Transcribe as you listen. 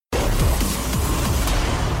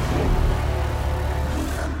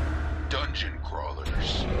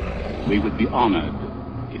We would be honored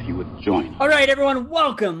if you would join us. All right, everyone,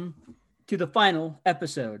 welcome to the final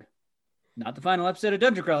episode. Not the final episode of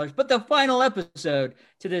Dungeon Crawlers, but the final episode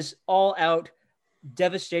to this all-out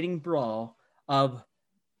devastating brawl of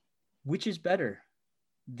which is better,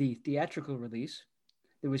 the theatrical release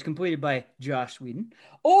that was completed by Joss Whedon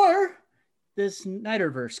or the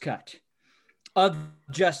Snyderverse cut of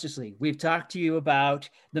Justice League. We've talked to you about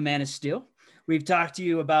The Man of Steel. We've talked to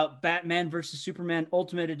you about Batman versus Superman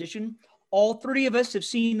Ultimate Edition. All three of us have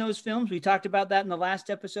seen those films. We talked about that in the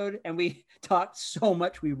last episode, and we talked so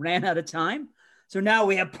much we ran out of time. So now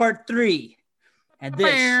we have part 3. And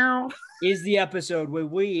this is the episode where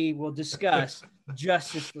we will discuss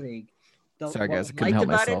Justice League. Sorry, guys, I couldn't help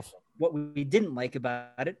myself. What we didn't like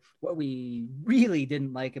about it, what we really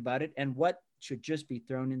didn't like about it, and what should just be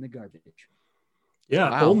thrown in the garbage. Yeah,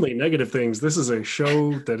 Wow. Only negative things. This is a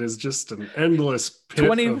show that is just an endless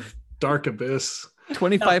pit of dark abyss.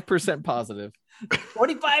 25% positive.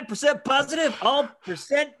 25% positive, all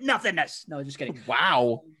percent nothingness. No, just kidding.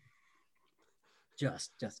 Wow.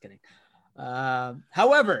 Just kidding.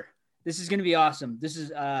 However, this is going to be awesome. This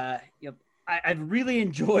is, I've really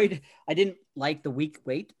enjoyed, I didn't like the week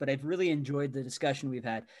wait, but I've really enjoyed the discussion we've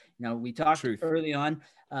had. You know, we talked early on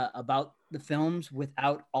about the films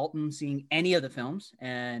without Alton seeing any of the films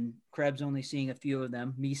and Krebs only seeing a few of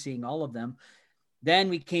them, me seeing all of them. Then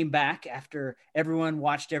we came back after everyone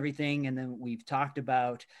watched everything, and then we've talked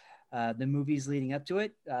about the movies leading up to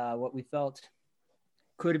it, what we felt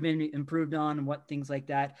could have been improved on and what things like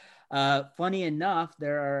that. Funny enough,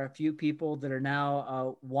 there are a few people that are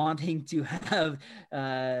now wanting to have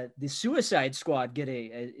the Suicide Squad get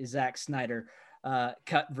a Zack Snyder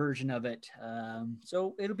cut version of it.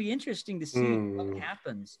 So it'll be interesting to see what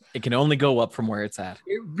happens. It can only go up from where it's at.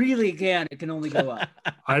 It really can. It can only go up.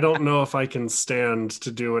 I don't know if I can stand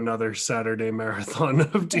to do another Saturday marathon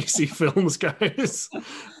of DC films, guys.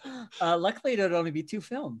 Luckily, there'd only be 2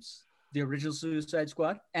 films. The original Suicide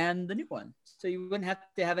Squad and the new one. So you wouldn't have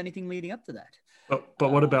to have anything leading up to that.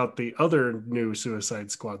 But what about the other new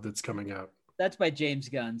Suicide Squad that's coming out? That's by James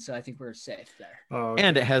Gunn, so I think we're safe there. Oh, okay.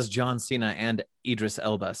 And it has John Cena and Idris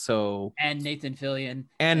Elba. And Nathan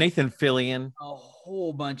Fillion. A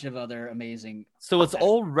whole bunch of other amazing. So it's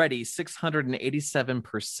already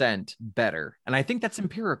 687% better. And I think that's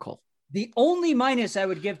empirical. The only minus I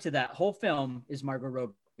would give to that whole film is Margot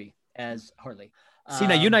Robbie as Harley. See,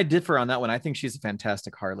 now you and I differ on that one. I think she's a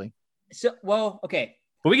fantastic Harley. Okay.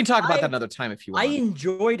 But we can talk about that another time if you want. I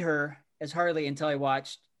enjoyed her as Harley until I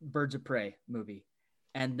watched Birds of Prey movie.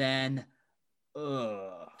 And then,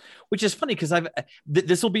 which is funny because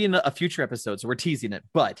this will be in a future episode, so we're teasing it.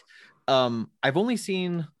 But I've only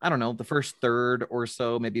seen, I don't know, the first third or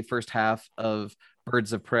so, maybe first half of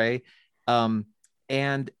Birds of Prey.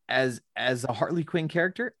 And as a Harley Quinn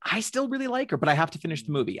character, I still really like her, but I have to finish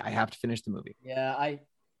the movie. Yeah,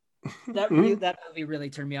 that movie really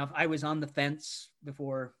turned me off. I was on the fence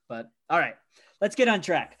before, but all right, let's get on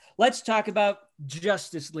track. Let's talk about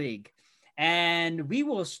Justice League. And we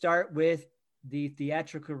will start with the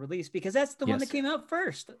theatrical release because that's the one that came out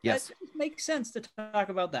first. Yes. That makes sense to talk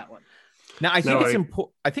about that one. Now, I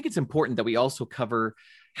think it's important that we also cover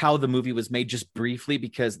how the movie was made just briefly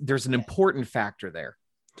because there's an important factor there.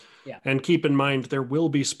 Yeah. And keep in mind, there will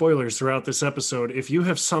be spoilers throughout this episode. If you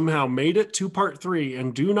have somehow made it to part 3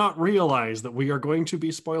 and do not realize that we are going to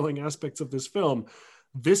be spoiling aspects of this film,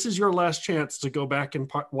 this is your last chance to go back and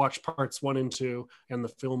watch parts 1 and 2 and the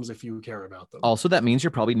films if you care about them. Also, that means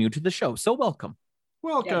you're probably new to the show. So welcome.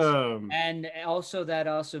 Welcome. Yes. And also that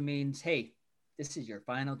also means, hey, this is your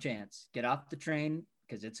final chance. Get off the train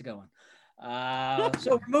because it's going. So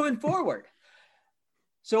we're moving forward.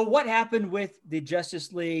 So what happened with the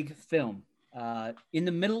Justice League film? In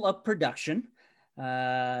the middle of production,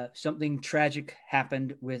 something tragic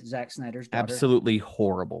happened with Zack Snyder's daughter. Absolutely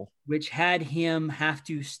horrible. Which had him have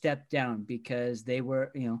to step down because they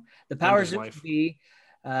were, the powers that be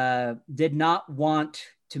did not want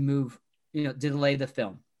to move, delay the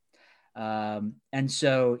film. And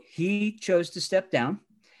so he chose to step down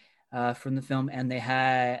from the film, and they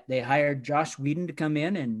hired Joss Whedon to come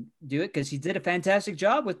in and do it because he did a fantastic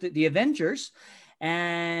job with the Avengers,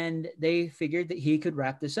 and they figured that he could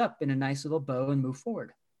wrap this up in a nice little bow and move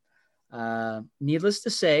forward. Needless to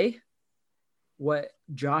say, what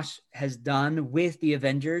Josh has done with the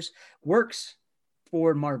Avengers works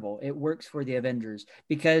for Marvel. It works for the Avengers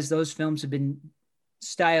because those films have been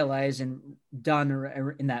stylized and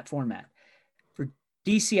done in that format. For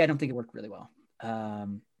DC, I don't think it worked really well.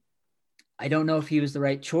 I don't know if he was the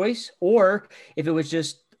right choice or if it was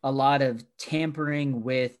just a lot of tampering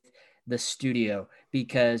with the studio,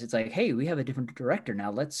 because it's like, hey, we have a different director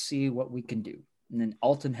now. Let's see what we can do. And then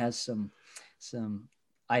Alton has some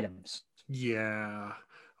items. Yeah.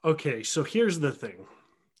 Okay, so here's the thing.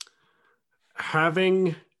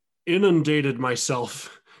 Having inundated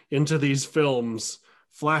myself into these films,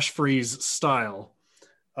 flash freeze style,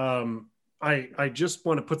 I just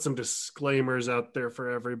want to put some disclaimers out there for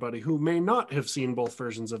everybody who may not have seen both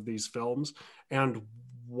versions of these films, and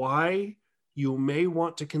why you may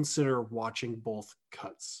want to consider watching both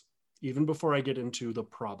cuts, even before I get into the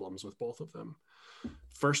problems with both of them.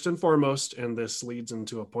 First and foremost, and this leads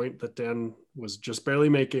into a point that Dan was just barely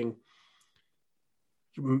making,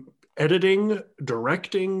 editing,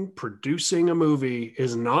 directing, producing a movie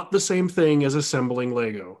is not the same thing as assembling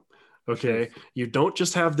Lego. Okay. Sure. You don't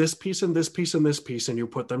just have this piece and this piece and this piece and you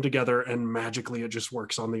put them together and magically it just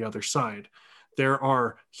works on the other side. There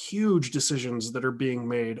are huge decisions that are being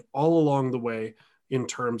made all along the way in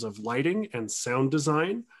terms of lighting and sound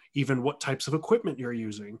design, even what types of equipment you're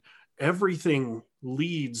using. Everything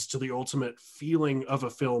leads to the ultimate feeling of a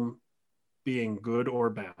film being good or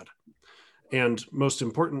bad. And most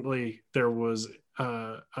importantly, there was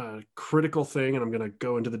a critical thing, and I'm going to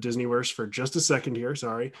go into the Disneyverse for just a second here,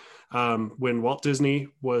 sorry. When Walt Disney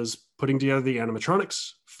was putting together the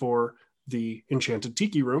animatronics for the Enchanted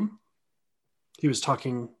Tiki Room, he was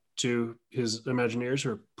talking to his Imagineers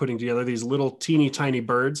who are putting together these little teeny tiny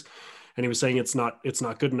birds, and he was saying it's not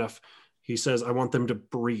good enough. He says, I want them to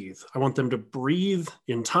breathe. I want them to breathe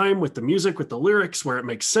in time with the music, with the lyrics. Where it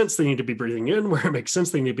makes sense, they need to be breathing in. Where it makes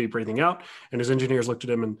sense, they need to be breathing out. And his engineers looked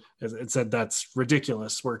at him and said, that's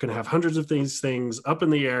ridiculous. We're going to have hundreds of these things up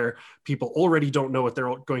in the air. People already don't know what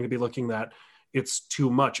they're going to be looking at. It's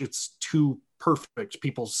too much. It's too perfect.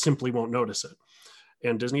 People simply won't notice it.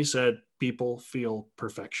 And Disney said, people feel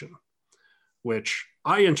perfection, which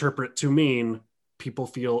I interpret to mean people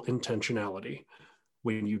feel intentionality.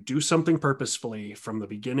 When you do something purposefully from the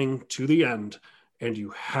beginning to the end, and you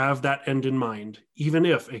have that end in mind, even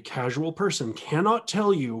if a casual person cannot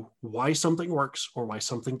tell you why something works or why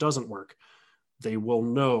something doesn't work, they will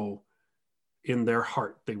know in their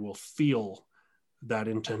heart, they will feel that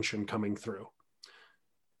intention coming through.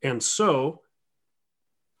 And so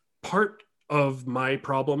part of my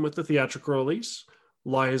problem with the theatrical release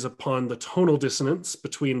lies upon the tonal dissonance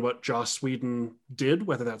between what Joss Whedon did,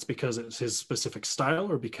 whether that's because it's his specific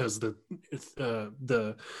style or because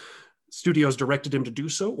the studios directed him to do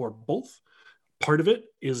so, or both. Part of it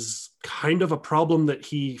is kind of a problem that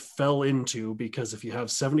he fell into, because if you have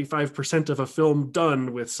 75% of a film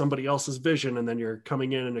done with somebody else's vision and then you're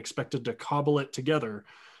coming in and expected to cobble it together,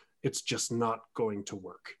 it's just not going to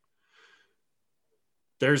work.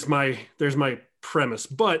 There's my premise.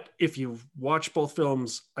 But if you watch both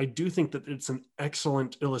films, I do think that it's an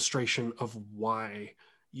excellent illustration of why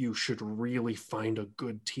you should really find a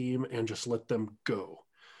good team and just let them go.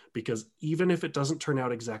 Because even if it doesn't turn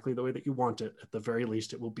out exactly the way that you want it, at the very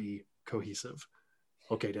least, it will be cohesive.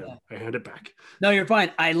 Okay, Dan, I hand it back. No, you're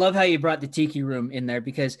fine. I love how you brought the Tiki Room in there,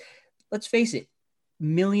 because let's face it,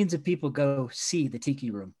 millions of people go see the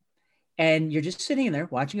Tiki Room. And you're just sitting in there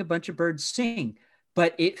watching a bunch of birds sing,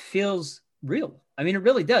 but it feels real. I mean, it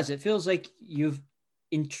really does. It feels like you've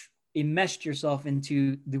enmeshed yourself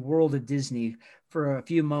into the world of Disney for a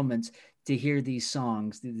few moments to hear these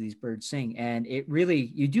songs, these birds sing. And it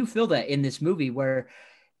really, you do feel that in this movie, where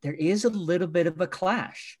there is a little bit of a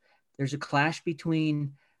clash. There's a clash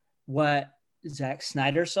between what Zack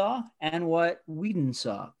Snyder saw and what Whedon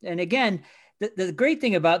saw. And again, the great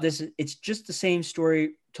thing about this, it's just the same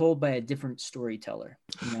story told by a different storyteller.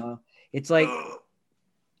 You know, it's like,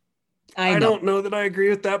 I don't know that I agree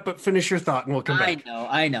with that, but finish your thought and we'll come back.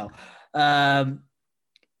 I know.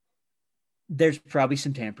 There's probably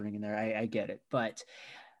some tampering in there. I get it. But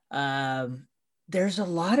there's a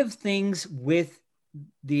lot of things with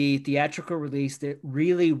the theatrical release that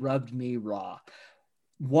really rubbed me raw.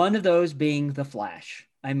 One of those being The Flash.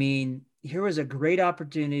 I mean, here was a great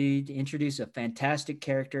opportunity to introduce a fantastic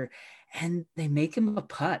character, and they make him a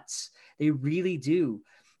putz. They really do.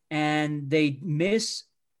 And they miss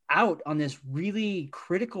out on this really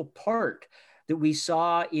critical part that we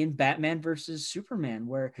saw in Batman versus Superman,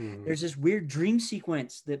 where there's this weird dream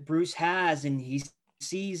sequence that Bruce has, and he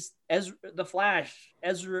sees Ezra, the Flash,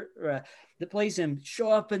 Ezra that plays him,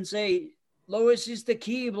 show up and say, Lois is the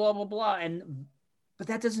key, blah, blah, blah. But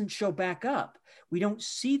that doesn't show back up. We don't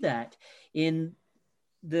see that in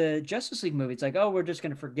the Justice League movie. It's like, oh, we're just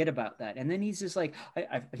going to forget about that. And then he's just like,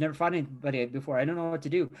 I've never fought anybody before. I don't know what to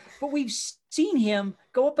do. But we've seen him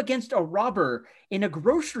go up against a robber in a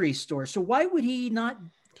grocery store. So why would he not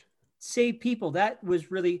save people. That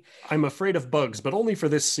was really, I'm afraid of bugs, but only for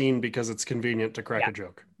this scene because it's convenient to crack a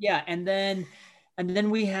joke. yeah. And then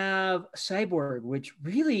we have Cyborg, which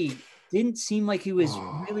really didn't seem like he was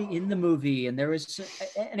really in the movie. And there was,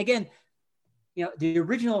 and again, you know, the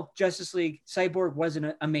original Justice League, Cyborg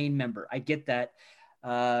wasn't a main member. I get that.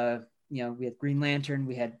 You know, we had Green Lantern,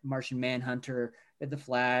 we had Martian Manhunter, we had the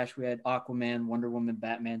Flash, we had Aquaman, Wonder Woman,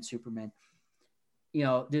 Batman, Superman. You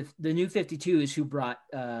know, the New 52 is who brought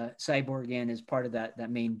Cyborg in as part of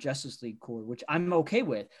that main Justice League Corps, which I'm okay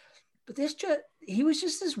with. But he was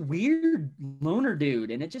just this weird loner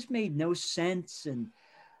dude, and it just made no sense. And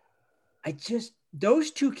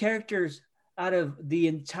those two characters out of the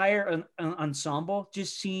entire ensemble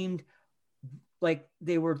just seemed like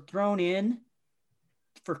they were thrown in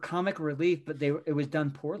for comic relief, but it was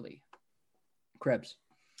done poorly. Krebs.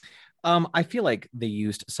 I feel like they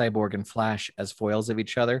used Cyborg and Flash as foils of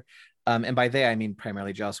each other. And by they, I mean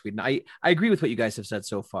primarily Joss Whedon. I agree with what you guys have said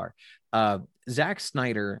so far. Zack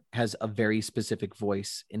Snyder has a very specific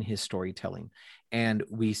voice in his storytelling, and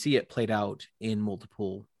we see it played out in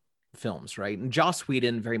multiple films, right? And Joss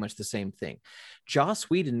Whedon, very much the same thing. Joss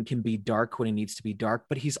Whedon can be dark when he needs to be dark,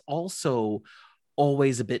 but he's also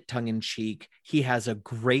always a bit tongue-in-cheek. He has a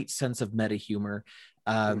great sense of meta humor.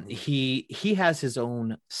 He has his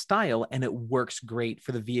own style, and it works great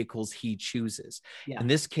for the vehicles he chooses. In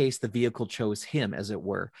this case, the vehicle chose him, as it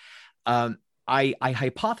were. I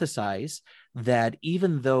hypothesize that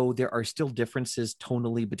even though there are still differences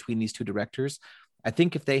tonally between these two directors, I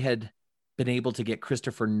think if they had been able to get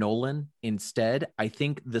Christopher Nolan instead, I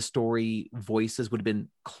think the story voices would have been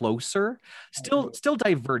closer, still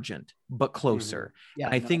divergent, but closer.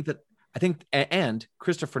 And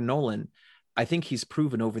Christopher Nolan, I think he's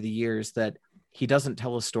proven over the years that he doesn't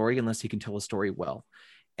tell a story unless he can tell a story well.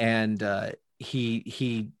 And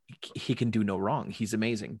he can do no wrong. He's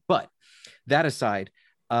amazing. But that aside,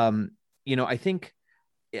 you know, I think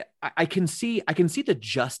I can see the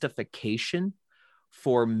justification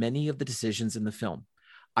for many of the decisions in the film.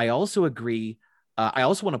 I also agree. I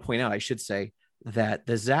also want to point out, I should say, that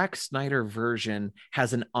the Zack Snyder version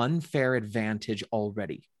has an unfair advantage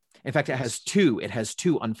already. In fact, it has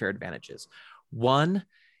two unfair advantages. One,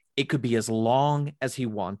 it could be as long as he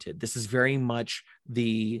wanted. This is very much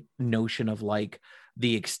the notion of like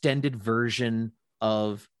the extended version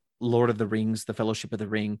of Lord of the Rings, The Fellowship of the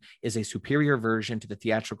Ring, is a superior version to the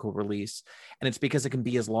theatrical release. And it's because it can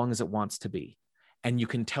be as long as it wants to be. And you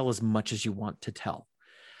can tell as much as you want to tell.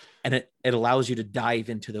 And it allows you to dive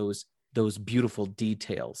into those beautiful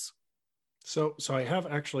details. So I have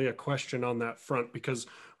actually a question on that front, because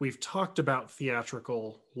we've talked about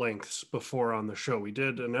theatrical lengths before on the show. We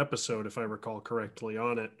did an episode, if I recall correctly,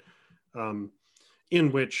 on it,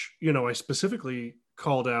 in which, you know, I specifically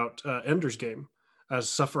called out Ender's Game as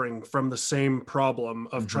suffering from the same problem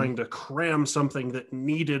of trying to cram something that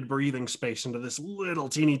needed breathing space into this little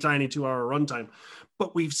teeny tiny 2-hour runtime.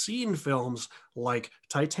 But we've seen films like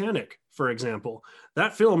Titanic, for example.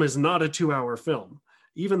 That film is not a 2-hour film.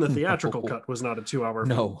 Even the theatrical cut was not a 2-hour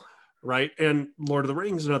film, right? And Lord of the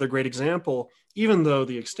Rings is another great example. Even though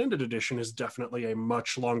the extended edition is definitely a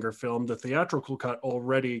much longer film, the theatrical cut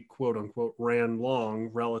already, quote unquote, ran long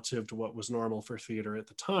relative to what was normal for theater at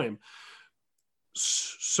the time.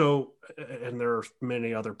 So, and there are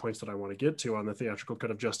many other points that I want to get to on the theatrical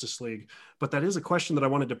cut of Justice League, but that is a question that I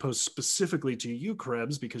wanted to pose specifically to you,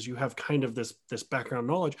 Krebs, because you have kind of this background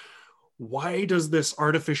knowledge. Why does this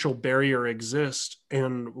artificial barrier exist,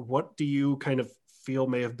 and what do you kind of feel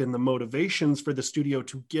may have been the motivations for the studio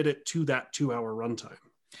to get it to that 2-hour runtime?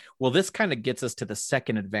 Well, this kind of gets us to the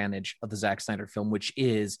second advantage of the Zack Snyder film, which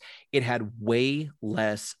is it had way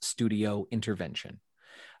less studio intervention.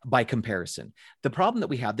 By comparison, the problem that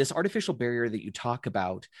we have, this artificial barrier that you talk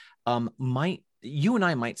about, you and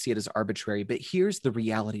I might see it as arbitrary, but here's the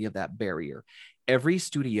reality of that barrier. Every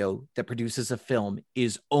studio that produces a film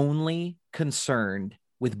is only concerned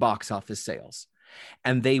with box office sales,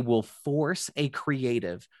 and they will force a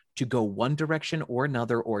creative to go one direction or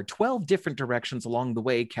another, or 12 different directions along the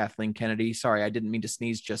way. Kathleen Kennedy, sorry, I didn't mean to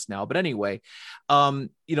sneeze just now, but anyway, 12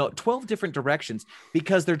 different directions,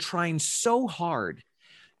 because they're trying so hard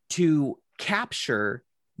to capture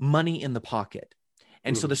money in the pocket.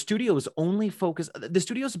 And so the studio is only focused, the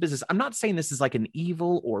studio's a business. I'm not saying this is like an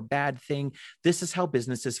evil or bad thing. This is how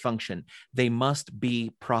businesses function. They must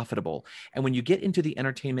be profitable. And when you get into the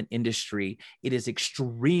entertainment industry, it is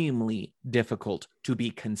extremely difficult to be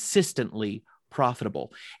consistently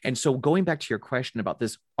profitable. And so going back to your question about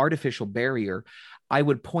this artificial barrier, I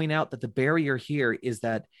would point out that the barrier here is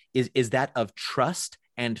that of trust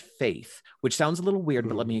and faith, which sounds a little weird,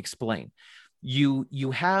 but let me explain.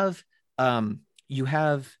 You have you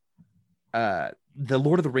have the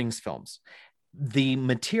Lord of the Rings films. The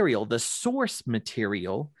material, the source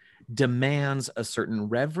material, demands a certain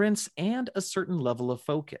reverence and a certain level of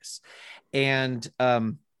focus. And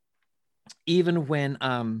even when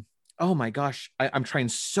oh my gosh, I'm trying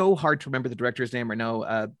so hard to remember the director's name right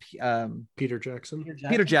now. Peter Jackson.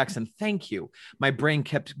 Peter Jackson. Thank you. My brain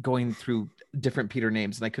kept going through different Peter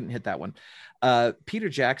names and I couldn't hit that one. Peter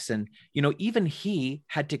Jackson, you know, even he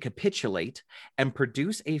had to capitulate and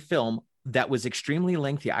produce a film that was extremely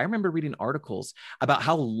lengthy. I remember reading articles about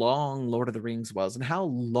how long Lord of the Rings was and how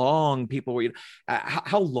long people were,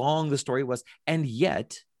 how long the story was. And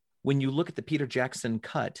yet, when you look at the Peter Jackson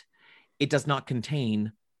cut, it does not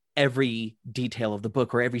contain every detail of the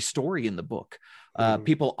book or every story in the book.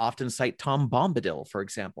 People often cite Tom Bombadil, for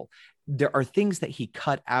example. There are things that he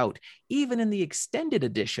cut out, even in the extended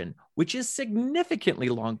edition, which is significantly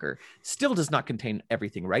longer, still does not contain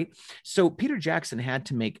everything, right? So Peter Jackson had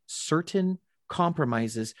to make certain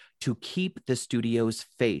compromises to keep the studio's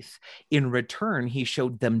faith. In return, he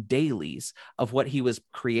showed them dailies of what he was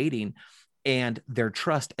creating, and their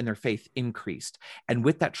trust and their faith increased. And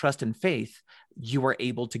with that trust and faith, you are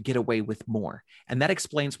able to get away with more. And that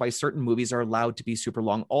explains why certain movies are allowed to be super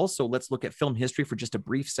long. Also, let's look at film history for just a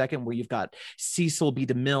brief second, where you've got Cecil B.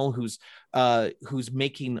 DeMille, who's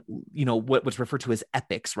making, you know, what's referred to as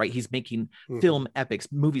epics, right? He's making film epics,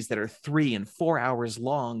 movies that are 3 and 4 hours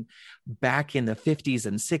long back in the 50s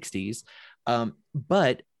and 60s.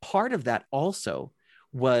 But part of that also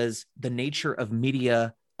was the nature of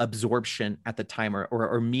media absorption at the time,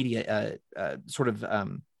 or media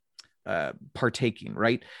partaking,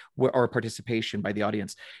 right? Or participation by the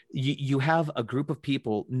audience. You have a group of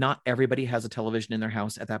people, not everybody has a television in their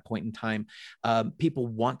house at that point in time. People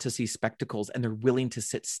want to see spectacles and they're willing to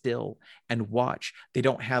sit still and watch. They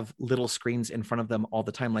don't have little screens in front of them all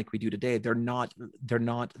the time like we do today. They're not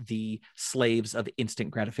the slaves of instant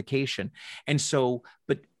gratification. And so,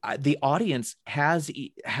 but the audience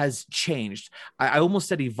has changed. I almost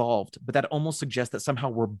said evolved, but that almost suggests that somehow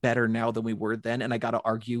we're better now than we were then. And I got to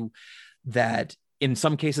argue that in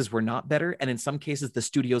some cases we're not better, and in some cases the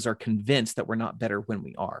studios are convinced that we're not better when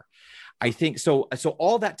we are. I think so. So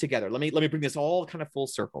all that together, let me bring this all kind of full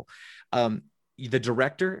circle. The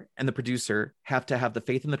director and the producer have to have the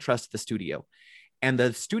faith and the trust of the studio, and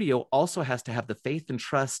the studio also has to have the faith and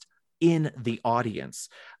trust in the audience,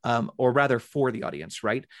 or rather for the audience,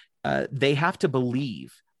 right? They have to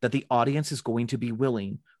believe that the audience is going to be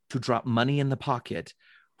willing to drop money in the pocket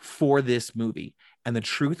for this movie. And the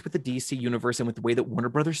truth with the DC universe and with the way that Warner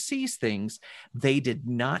Brothers sees things, they did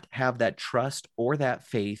not have that trust or that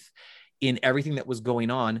faith in everything that was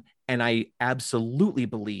going on. And I absolutely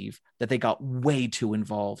believe that they got way too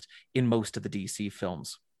involved in most of the DC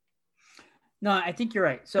films. No, I think you're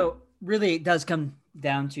right. So really it does come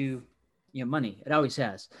down to, you know, money. It always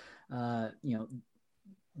has. You know,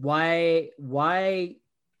 why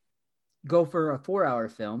go for a 4-hour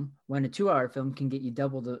film when a 2-hour film can get you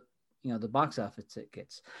double the, you know, the box office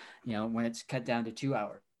tickets, you know, when it's cut down to 2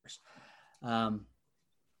 hours.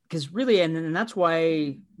 Because really, and that's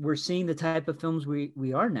why we're seeing the type of films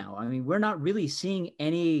we are now. I mean, we're not really seeing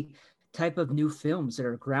any type of new films that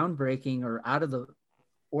are groundbreaking or out of the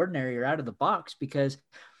ordinary or out of the box, because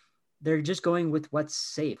they're just going with what's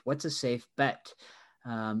safe. What's a safe bet?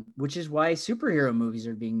 Which is why superhero movies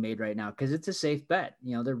are being made right now, because it's a safe bet.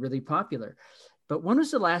 You know, they're really popular. But when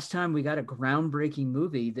was the last time we got a groundbreaking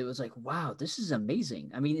movie that was like, wow, this is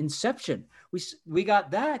amazing? I mean, Inception, we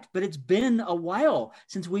got that, but it's been a while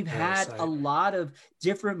since we've had a lot of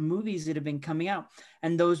different movies that have been coming out.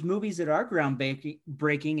 And those movies that are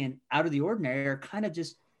groundbreaking and out of the ordinary are kind of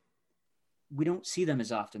just, we don't see them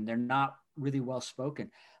as often. They're not really well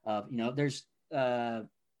spoken of. You know, there's The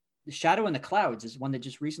Shadow in the Clouds is one that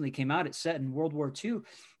just recently came out. It's set in World War II,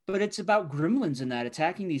 but it's about gremlins and that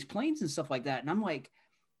attacking these planes and stuff like that. And I'm like,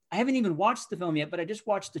 I haven't even watched the film yet, but I just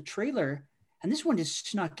watched the trailer and this one just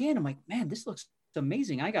snuck in. I'm like, man, this looks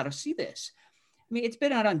amazing. I got to see this. I mean, it's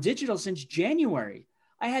been out on digital since January.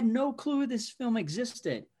 I had no clue this film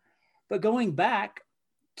existed. But going back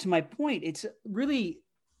to my point, it's really,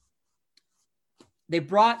 they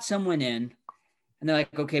brought someone in and they're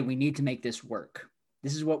like, okay, we need to make this work.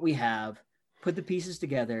 This is what we have. Put the pieces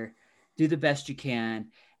together, do the best you can.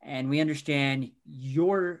 And we understand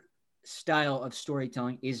your style of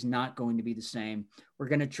storytelling is not going to be the same. We're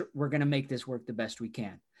going to make this work the best we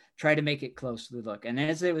can. Try to make it close to the look. And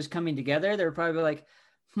as it was coming together, they were probably like,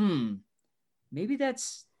 maybe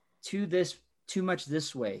that's too much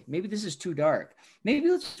this way. Maybe this is too dark. Maybe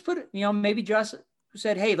let's put it, you know, maybe Joss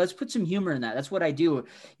said, hey, let's put some humor in that. That's what I do.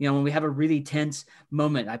 When we have a really tense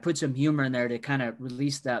moment, I put some humor in there to kind of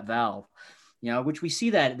release that valve, which we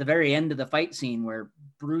see that at the very end of the fight scene where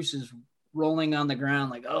Bruce is rolling on the ground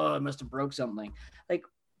like, oh, I must have broke something. Like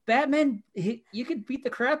Batman, you could beat the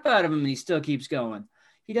crap out of him and he still keeps going.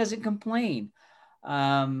 He doesn't complain.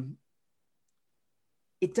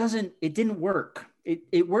 It didn't work.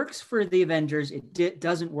 It works for the Avengers. It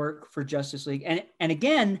doesn't work for Justice League. And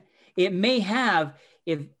again, it may have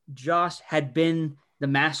if Joss had been the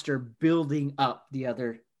master building up the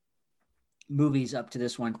other movies up to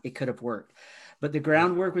this one, it could have worked. But the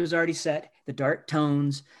groundwork was already set, the dark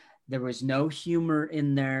tones, there was no humor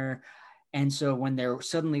in there. And so when there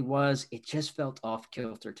suddenly was, it just felt off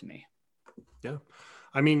kilter to me. Yeah.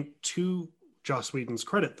 I mean, to Joss Whedon's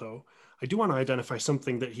credit, though, I do want to identify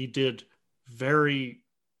something that he did very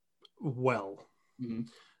well. Mm-hmm.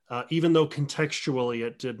 Even though contextually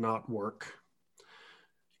it did not work.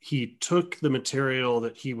 He took the material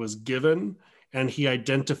that he was given and he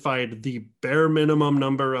identified the bare minimum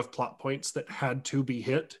number of plot points that had to be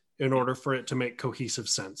hit in order for it to make cohesive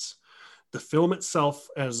sense. The film itself,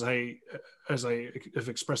 as I have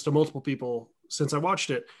expressed to multiple people since I watched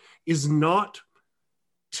it, is not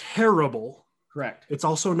terrible. Correct. It's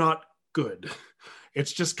also not good.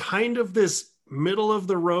 It's just kind of this middle of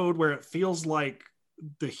the road where it feels like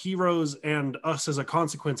the heroes and us as a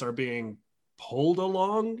consequence are being pulled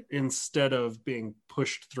along instead of being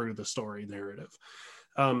pushed through the story narrative.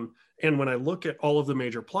 And when I look at all of the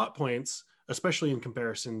major plot points, especially in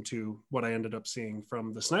comparison to what I ended up seeing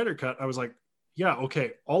from the Snyder Cut, I was like, yeah,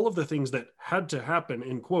 okay, all of the things that had to happen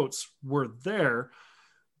in quotes were there,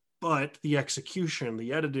 but the execution,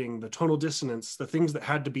 the editing, the tonal dissonance, the things that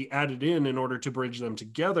had to be added in order to bridge them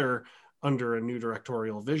together under a new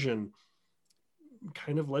directorial vision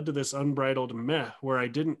kind of led to this unbridled meh where I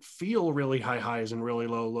didn't feel really high highs and really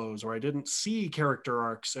low lows, or I didn't see character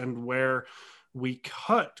arcs, and where we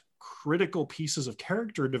cut critical pieces of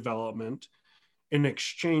character development in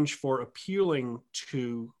exchange for appealing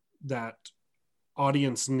to that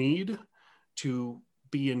audience need to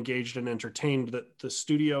be engaged and entertained that the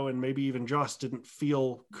studio and maybe even Joss didn't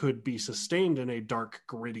feel could be sustained in a dark,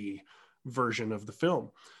 gritty version of the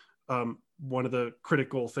film. One of the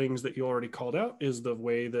critical things that you already called out is the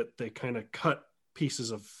way that they kind of cut pieces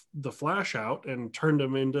of the Flash out and turned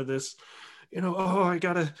them into this, oh, I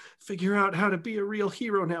got to figure out how to be a real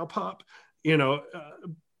hero now, Pop,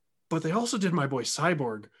 but they also did my boy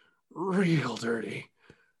Cyborg real dirty.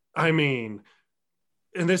 I mean,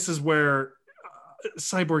 and this is where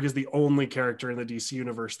Cyborg is the only character in the DC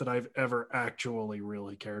universe that I've ever actually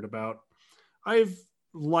really cared about. I've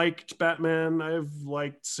liked Batman, I've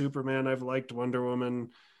liked Superman, I've liked Wonder Woman,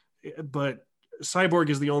 but Cyborg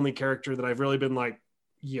is the only character that I've really been like,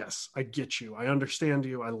 yes, I get you, I understand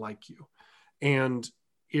you, I like you. And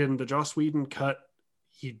in the Joss Whedon cut,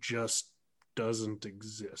 he just doesn't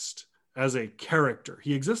exist as a character.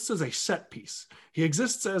 He exists as a set piece. He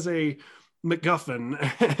exists as a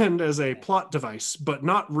MacGuffin and as a plot device, but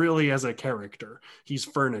not really as a character. He's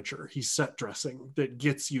furniture. He's set dressing that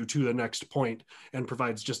gets you to the next point and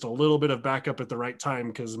provides just a little bit of backup at the right time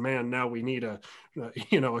because, man, now we need a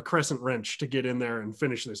crescent wrench to get in there and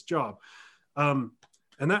finish this job. And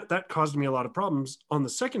that caused me a lot of problems. On the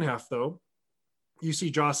second half, though, you see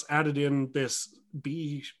Joss added in this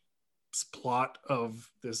B plot of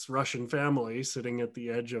this Russian family sitting at the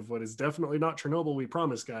edge of what is definitely not Chernobyl, we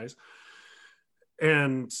promise, guys.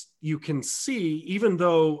 And you can see, even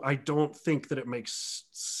though I don't think that it makes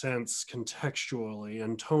sense contextually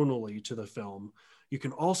and tonally to the film, you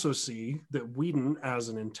can also see that Whedon, as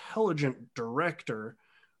an intelligent director,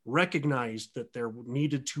 recognized that there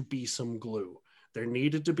needed to be some glue. There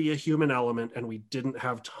needed to be a human element, and we didn't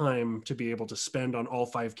have time to be able to spend on all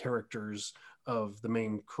 5 characters of the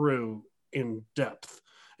main crew in depth.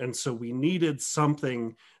 And so we needed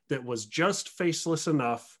something that was just faceless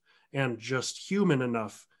enough and just human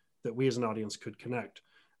enough that we as an audience could connect.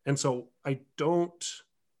 And so I don't,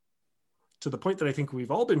 to the point that I think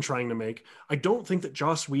we've all been trying to make, I don't think that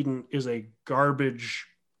Joss Whedon is a garbage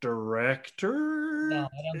director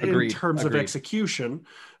in terms of execution,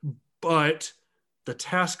 but the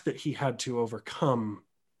task that he had to overcome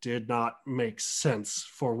did not make sense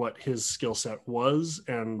for what his skill set was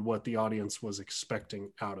and what the audience was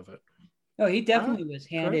expecting out of it. No, he definitely was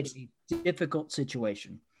handed a difficult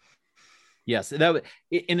situation. Yes, that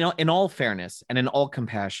in all fairness and in all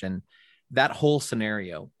compassion, that whole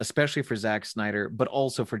scenario, especially for Zack Snyder, but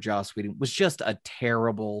also for Joss Whedon, was just a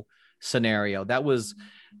terrible scenario. That was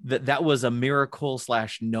that was a miracle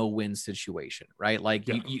 / no-win situation, right? Like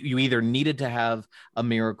you either needed to have a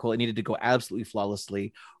miracle, it needed to go absolutely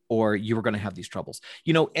flawlessly, or you were going to have these troubles,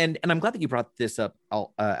 and I'm glad that you brought this up,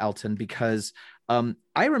 Alton, because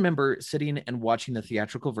I remember sitting and watching the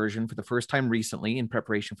theatrical version for the first time recently in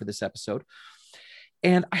preparation for this episode.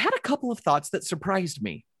 And I had a couple of thoughts that surprised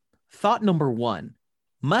me. Thought number one,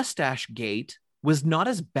 Mustache Gate was not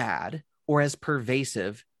as bad or as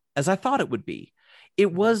pervasive as I thought it would be.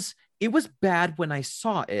 It was bad when I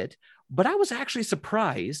saw it, but I was actually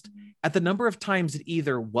surprised at the number of times it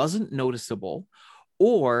either wasn't noticeable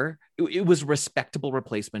or it was a respectable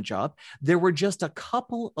replacement job. There were just a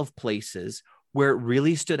couple of places where it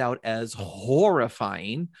really stood out as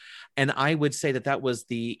horrifying. And I would say that was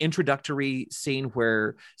the introductory scene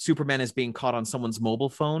where Superman is being caught on someone's mobile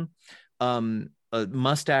phone. A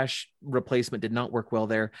mustache replacement did not work well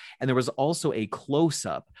there. And there was also a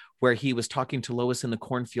close-up where he was talking to Lois in the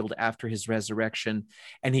cornfield after his resurrection,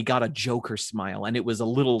 and he got a Joker smile, and it was a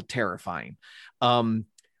little terrifying.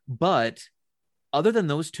 But other than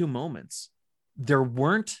those two moments, there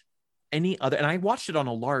weren't any other, and I watched it on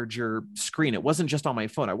a larger screen. It wasn't just on my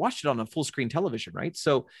phone. I watched it on a full screen television, right?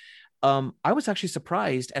 So I was actually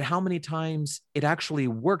surprised at how many times it actually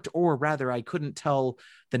worked, or rather I couldn't tell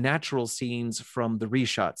the natural scenes from the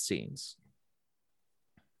reshot scenes.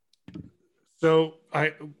 So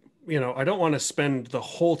I don't want to spend the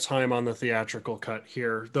whole time on the theatrical cut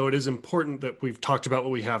here, though it is important that we've talked about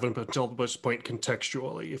what we haven't until this point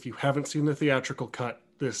contextually. If you haven't seen the theatrical cut,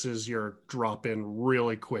 this is your drop in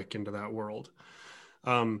really quick into that world.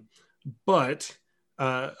 But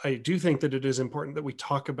I do think that it is important that we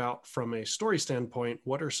talk about, from a story standpoint,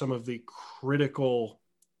 what are some of the critical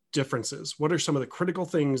differences? What are some of the critical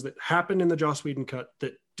things that happened in the Joss Whedon cut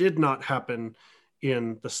that did not happen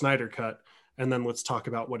in the Snyder cut? And then let's talk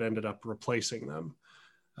about what ended up replacing them.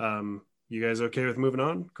 You guys okay with moving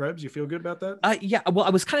on? Krebs, you feel good about that? Yeah. Well, I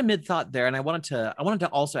was kind of mid-thought there, and I wanted to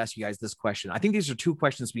also ask you guys this question. I think these are two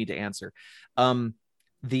questions we need to answer.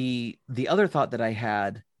 The other thought that I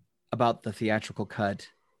had about the theatrical cut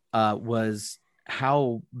was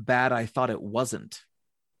how bad I thought it wasn't,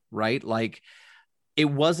 right? Like, it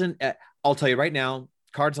wasn't, I'll tell you right now,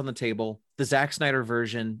 cards on the table, the Zack Snyder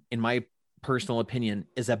version, in my personal opinion,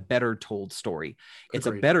 is a better told story. It's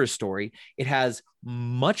a better story. It has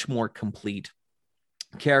much more complete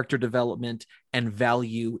character development and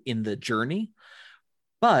value in the journey.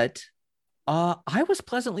 But I was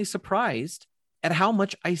pleasantly surprised at how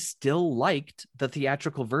much I still liked the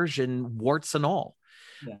theatrical version, warts and all.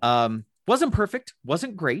 Yeah. Wasn't perfect,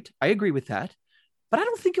 wasn't great. I agree with that. But I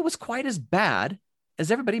don't think it was quite as bad as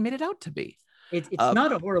everybody made it out to be. It's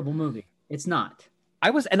not a horrible movie. It's not. I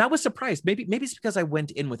was surprised. Maybe it's because I went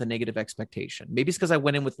in with a negative expectation. Maybe it's because I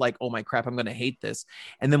went in with like, oh my crap, I'm going to hate this.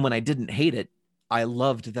 And then when I didn't hate it, I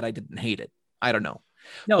loved that I didn't hate it. I don't know.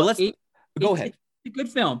 No, but go ahead. It's a good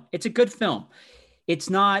film. It's a good film. It's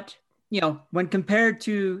not, when compared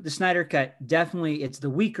to the Snyder cut, definitely it's the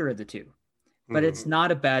weaker of the two, but it's not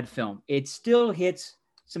a bad film. It still hits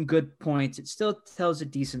some good points. It still tells a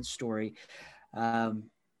decent story.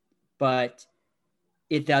 But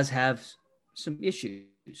it does have some issues.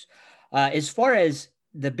 As far as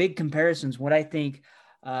the big comparisons, what I think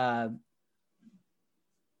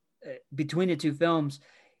between the two films,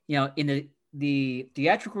 in the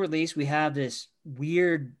theatrical release, we have this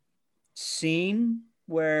weird scene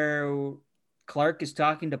where Clark is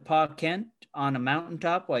talking to Pa Kent on a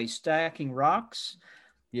mountaintop while he's stacking rocks.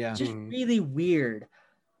 Yeah. Just really weird.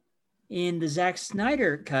 In the Zack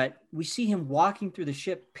Snyder cut, we see him walking through the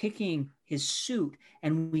ship, picking his suit,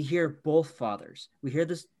 and we hear both fathers. We hear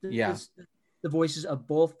the voices of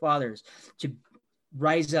both fathers to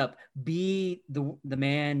rise up, be the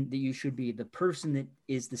man that you should be, the person that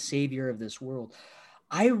is the savior of this world.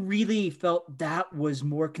 I really felt that was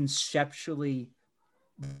more conceptually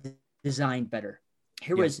designed better.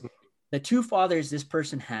 Here was the two fathers this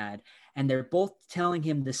person had, and they're both telling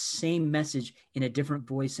him the same message in a different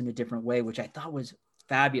voice, in a different way, which I thought was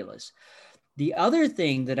fabulous. The other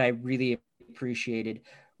thing that I really appreciated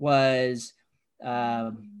was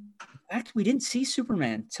actually we didn't see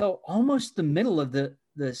Superman till almost the middle of the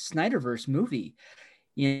Snyderverse movie.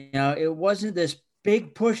 It wasn't this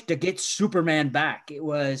big push to get Superman back. It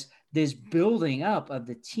was this building up of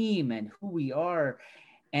the team and who we are,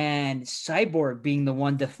 and Cyborg being the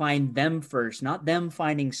one to find them first, not them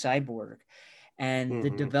finding Cyborg. And the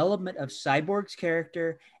development of Cyborg's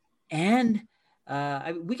character, and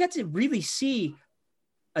we got to really see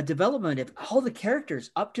a development of all the characters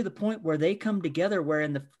up to the point where they come together, where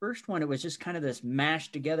in the first one it was just kind of this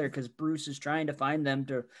mashed together because Bruce is trying to find them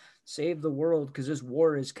to save the world because this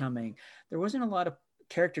war is coming. There wasn't a lot of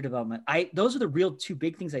character development. Those are the real two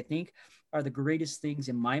big things I think are the greatest things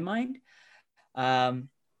in my mind.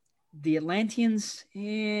 The Atlanteans,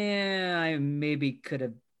 I maybe could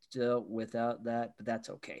have dealt without that, but that's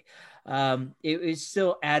okay. It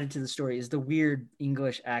still added to the story is the weird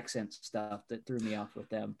English accent stuff that threw me off with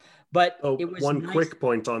them. But it was one nice. quick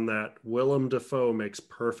point on that. Willem Dafoe makes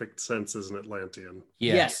perfect sense as an Atlantean.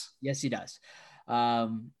 Yes, he does.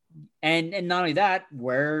 And not only that,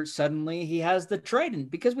 where suddenly he has the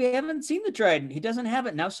trident, because we haven't seen the trident. He doesn't have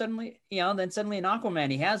it now. Suddenly, then suddenly in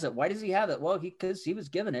Aquaman he has it. Why does he have it? Well, because he was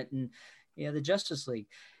given it, and the Justice League.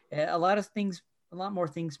 A lot more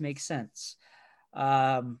things make sense.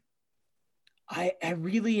 I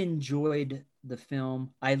really enjoyed the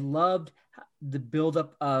film. I loved the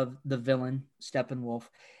buildup of the villain Steppenwolf.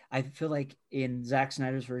 I feel like in Zack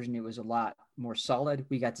Snyder's version it was a lot more solid.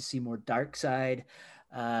 We got to see more dark side.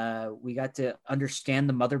 We got to understand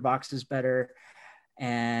the mother boxes better.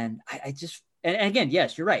 And and again,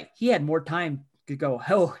 yes, you're right. He had more time to go,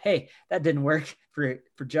 oh, hey, that didn't work for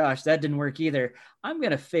Josh. That didn't work either. I'm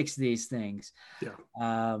going to fix these things.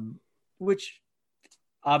 Yeah. Which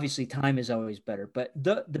obviously time is always better. But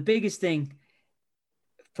the biggest thing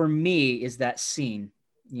for me is that scene,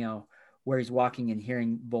 where he's walking and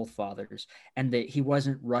hearing both fathers, and that he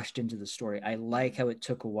wasn't rushed into the story. I like how it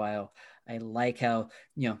took a while. I like how,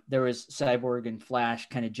 there was Cyborg and Flash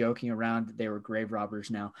kind of joking around that they were grave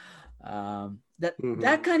robbers now.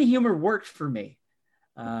 That kind of humor worked for me.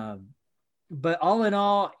 But all in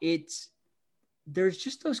all, there's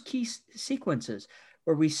just those key sequences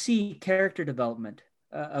where we see character development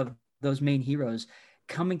of those main heroes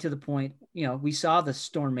coming to the point. We saw the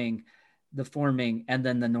storming, the forming, and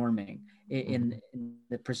then the norming in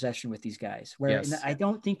the procession with these guys, where Yes. I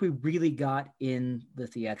don't think we really got in the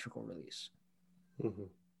theatrical release.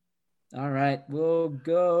 All right, we'll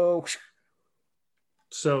go.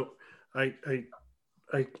 So I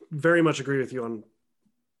very much agree with you on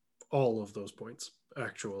all of those points,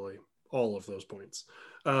 actually. All of those points.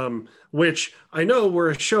 Which I know we're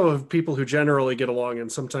a show of people who generally get along,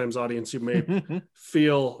 and sometimes audience, you may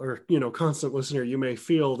feel, or constant listener, you may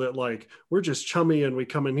feel that like we're just chummy and we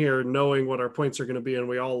come in here knowing what our points are going to be and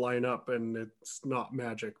we all line up and it's not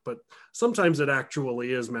magic. But sometimes it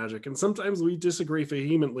actually is magic, and sometimes we disagree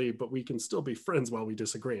vehemently, but we can still be friends while we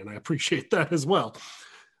disagree, and I appreciate that as well.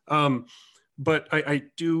 But I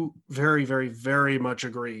do very, very, very much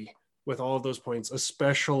agree with all of those points,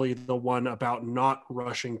 especially the one about not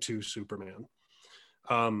rushing to Superman.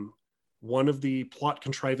 One of the plot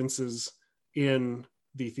contrivances in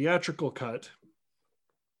the theatrical cut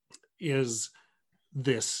is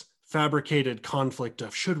this fabricated conflict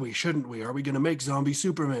of should we, shouldn't we? Are we going to make zombie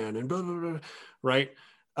Superman? And blah, blah, blah, right?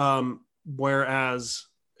 Whereas,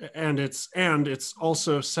 and it's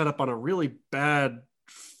also set up on a really bad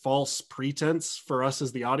false pretense for us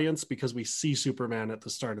as the audience, because we see Superman at the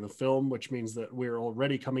start of the film, which means that we're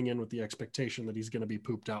already coming in with the expectation that he's going to be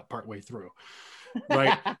pooped out partway through,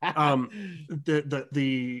 right?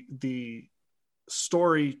 The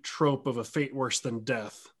story trope of a fate worse than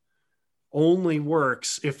death only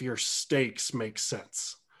works if your stakes make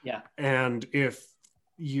sense. Yeah. And if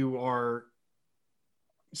you are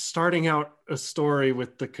starting out a story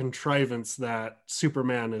with the contrivance that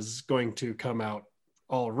Superman is going to come out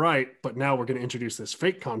all right, but now we're going to introduce this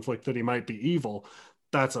fake conflict that he might be evil,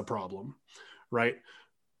 that's a problem, right?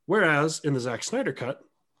 Whereas in the Zack Snyder cut,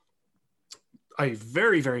 I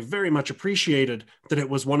very, very, very much appreciated that it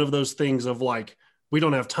was one of those things of like, we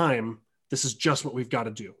don't have time. This is just what we've got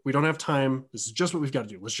to do. We don't have time. This is just what we've got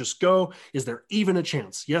to do. Let's just go. Is there even a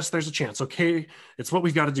chance? Yes, there's a chance. Okay, it's what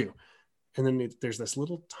we've got to do. And then there's this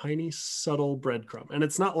little tiny subtle breadcrumb. And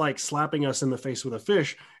it's not like slapping us in the face with a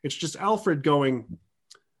fish. It's just Alfred going,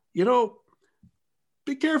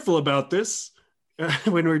 be careful about this.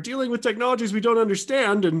 When we're dealing with technologies we don't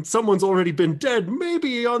understand and someone's already been dead,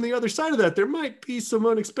 maybe on the other side of that, there might be some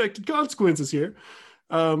unexpected consequences here.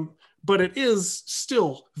 But it is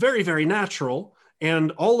still very, very natural.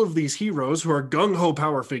 And all of these heroes who are gung-ho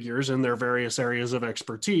power figures in their various areas of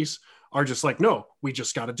expertise are just like, no, we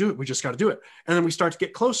just got to do it. We just got to do it. And then we start to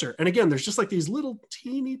get closer. And again, there's just like these little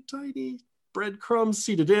teeny tiny breadcrumbs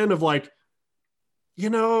seeded in of like,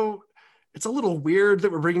 it's a little weird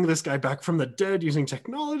that we're bringing this guy back from the dead using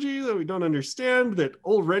technology that we don't understand, that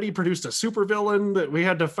already produced a supervillain that we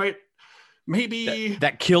had to fight. Maybe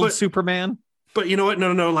that killed Superman. But you know what?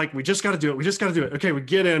 No. Like, we just got to do it. We just got to do it. Okay, we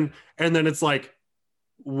get in, and then it's like,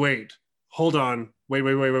 wait, hold on, wait.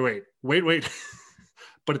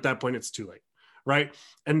 But at that point, it's too late, right?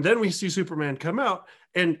 And then we see Superman come out,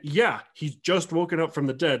 and yeah, he's just woken up from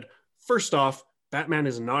the dead. First off, Batman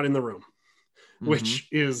is not in the room, which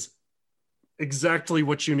is exactly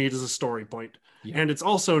what you need as a story point. Yeah. And it's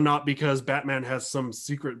also not because Batman has some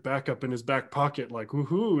secret backup in his back pocket, like,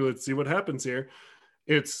 woohoo, let's see what happens here.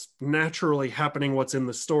 It's naturally happening what's in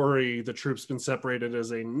the story. The troop's been separated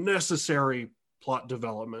as a necessary plot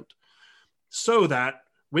development so that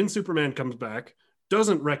when Superman comes back,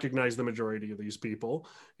 doesn't recognize the majority of these people,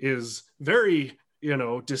 is very,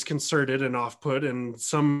 disconcerted and off-put, and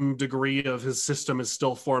some degree of his system is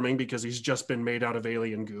still forming because he's just been made out of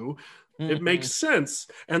alien goo. It makes sense.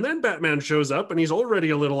 And then Batman shows up and he's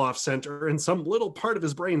already a little off center and some little part of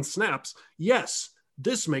his brain snaps. Yes,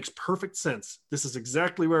 this makes perfect sense. This is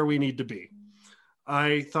exactly where we need to be.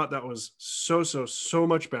 I thought that was so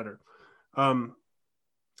much better.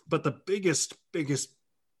 But the biggest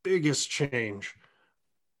change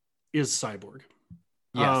is Cyborg.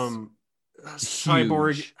 Yes.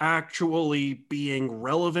 Cyborg actually being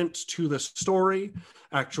relevant to the story,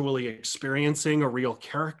 actually experiencing a real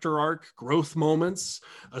character arc, growth moments,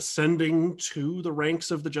 ascending to the ranks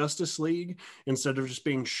of the Justice League instead of just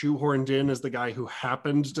being shoehorned in as the guy who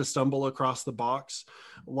happened to stumble across the box.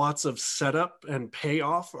 Lots of setup and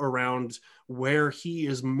payoff around where he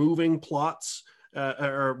is moving plots,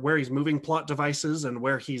 or where he's moving plot devices and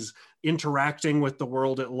where he's interacting with the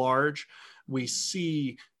world at large. We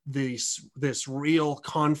see this real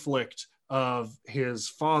conflict of his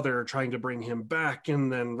father trying to bring him back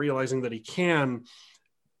and then realizing that he can.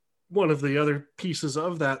 One of the other pieces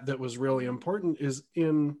of that was really important is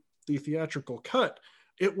in the theatrical cut,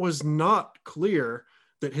 it was not clear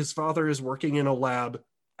that his father is working in a lab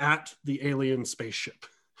at the alien spaceship.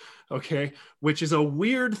 Okay, which is a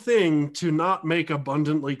weird thing to not make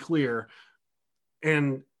abundantly clear.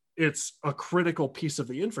 And it's a critical piece of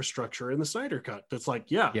the infrastructure in the Snyder Cut. That's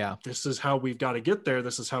like, yeah, this is how we've got to get there.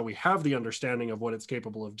 This is how we have the understanding of what it's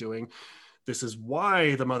capable of doing. This is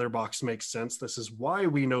why the mother box makes sense. This is why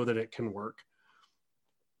we know that it can work.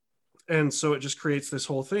 And so it just creates this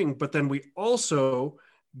whole thing. But then we also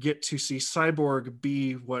get to see Cyborg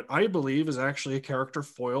be what I believe is actually a character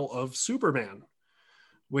foil of Superman,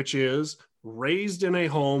 which is raised in a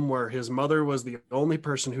home where his mother was the only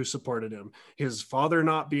person who supported him. His father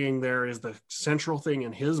not being there is the central thing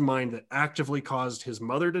in his mind that actively caused his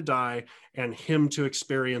mother to die and him to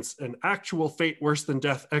experience an actual fate worse than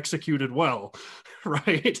death executed well,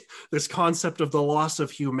 right? This concept of the loss of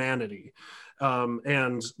humanity,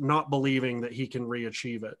 and not believing that he can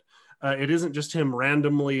re-achieve it. It isn't just him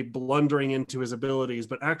randomly blundering into his abilities,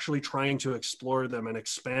 but actually trying to explore them and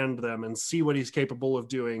expand them and see what he's capable of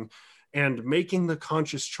doing, and making the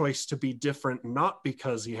conscious choice to be different, not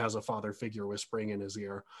because he has a father figure whispering in his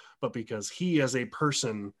ear, but because he as a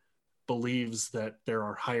person believes that there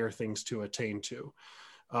are higher things to attain to.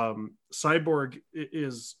 Cyborg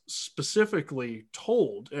is specifically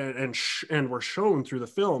told and we're shown through the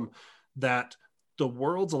film that the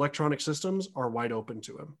world's electronic systems are wide open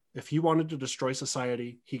to him. If he wanted to destroy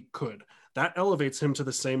society, he could. That elevates him to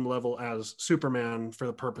the same level as Superman for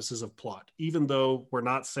the purposes of plot. Even though we're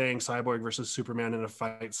not saying Cyborg versus Superman in a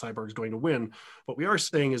fight, Cyborg's going to win. What we are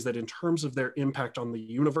saying is that in terms of their impact on the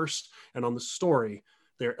universe and on the story,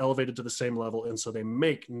 they're elevated to the same level. And so they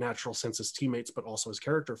make natural sense as teammates, but also as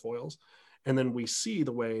character foils. And then we see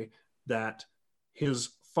the way that his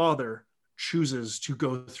father chooses to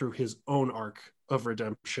go through his own arc of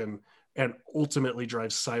redemption and ultimately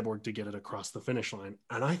drives Cyborg to get it across the finish line.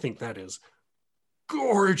 And I think that is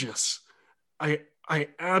gorgeous. I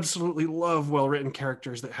absolutely love well-written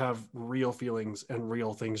characters that have real feelings and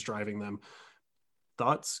real things driving them.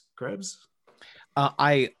 Thoughts, Krebs?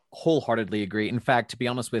 I wholeheartedly agree. In fact, to be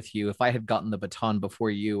honest with you, if I had gotten the baton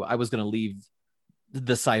before you, I was going to leave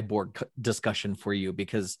the Cyborg discussion for you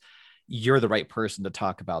because you're the right person to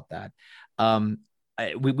talk about that.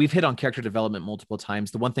 We've hit on character development multiple times.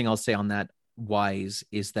 The one thing I'll say on that wise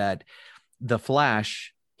is that the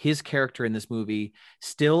Flash, his character in this movie,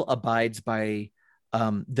 still abides by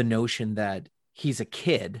the notion that he's a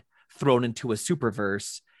kid thrown into a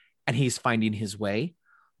superverse and he's finding his way.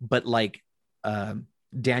 But like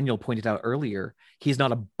Daniel pointed out earlier, he's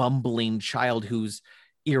not a bumbling child who's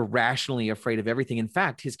irrationally afraid of everything. In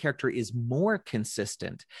fact, his character is more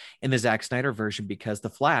consistent in the Zack Snyder version because the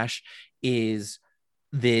Flash is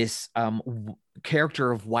this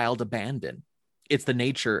character of wild abandon. It's the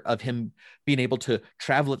nature of him being able to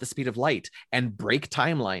travel at the speed of light and break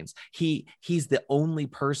timelines. He's the only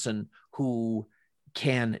person who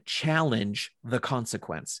can challenge the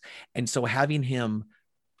consequence. And so having him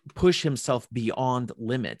push himself beyond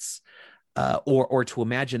limits, or to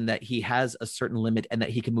imagine that he has a certain limit and that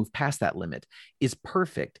he can move past that limit, is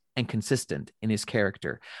perfect and consistent in his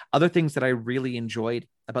character. Other things that I really enjoyed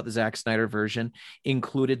about the Zack Snyder version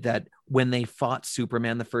included that when they fought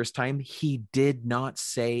Superman the first time, he did not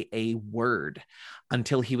say a word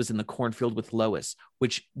until he was in the cornfield with Lois,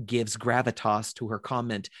 which gives gravitas to her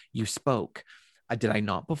comment, "You spoke. Did I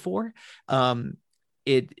not before?"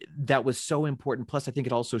 That was so important. Plus, I think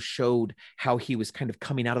it also showed how he was kind of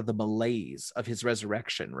coming out of the malaise of his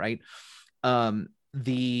resurrection, right? I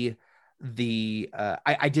did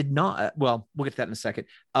not, well, we'll get to that in a second.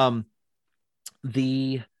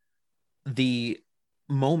 The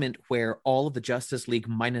moment where all of the Justice League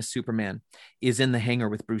minus Superman is in the hangar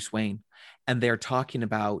with Bruce Wayne, and they're talking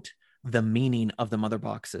about the meaning of the mother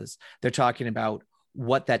boxes. They're talking about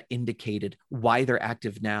what that indicated, why they're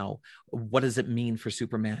active now, what does it mean for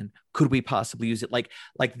Superman? Could we possibly use it? Like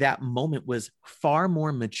that moment was far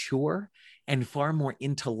more mature and far more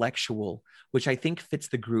intellectual, which I think fits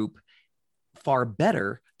the group far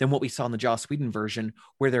better than what we saw in the Joss Whedon version,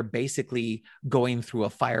 where they're basically going through a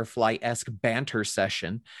Firefly-esque banter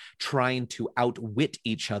session, trying to outwit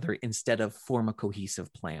each other instead of form a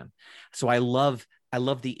cohesive plan. So I love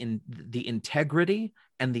the integrity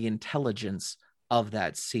and the intelligence of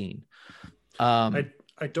that scene. I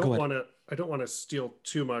don't want to steal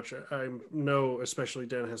too much. I know, especially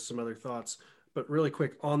Dan has some other thoughts, but really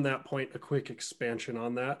quick on that point, a quick expansion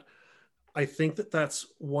on that. I think that that's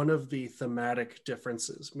one of the thematic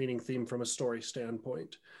differences, meaning theme from a story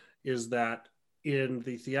standpoint, is that in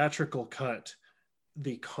the theatrical cut,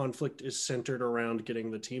 the conflict is centered around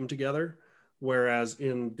getting the team together, whereas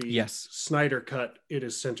in the Snyder cut, it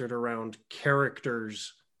is centered around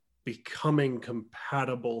characters becoming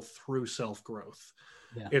compatible through self-growth.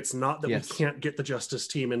 Yeah. It's not that we can't get the Justice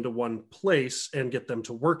team into one place and get them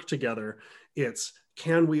to work together. It's,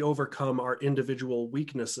 can we overcome our individual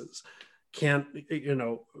weaknesses? There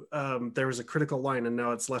was a critical line, and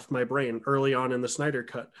now it's left my brain, early on in the Snyder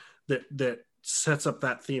cut that sets up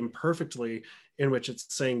that theme perfectly, in which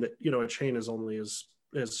it's saying that, a chain is only as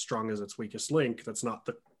strong as its weakest link. That's not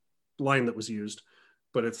the line that was used,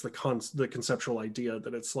 but it's the conceptual idea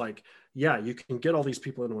that it's like, yeah, you can get all these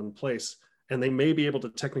people in one place and they may be able to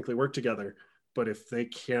technically work together, but if they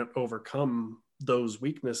can't overcome those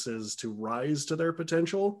weaknesses to rise to their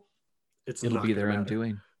potential, it'll be their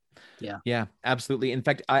undoing. Yeah, absolutely. In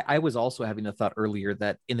fact, I was also having a thought earlier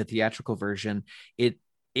that in the theatrical version,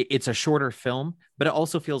 it's a shorter film, but it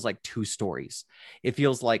also feels like two stories. It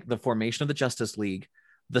feels like the formation of the Justice League,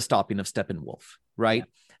 the stopping of Steppenwolf, right?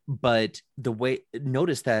 Yeah. But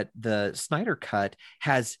notice that the Snyder cut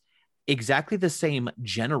has exactly the same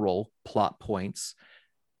general plot points,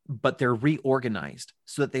 but they're reorganized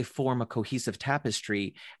so that they form a cohesive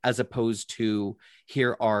tapestry, as opposed to,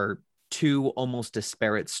 here are two almost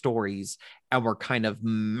disparate stories and we're kind of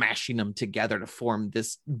mashing them together to form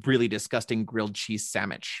this really disgusting grilled cheese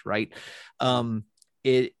sandwich, right?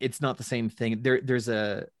 It's not the same thing.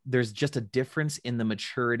 There's just a difference in the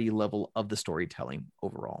maturity level of the storytelling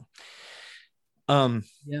overall.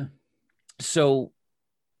 So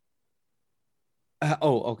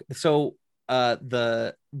okay. So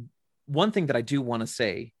the one thing that I do want to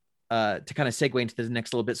say, to kind of segue into the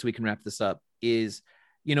next little bit so we can wrap this up, is,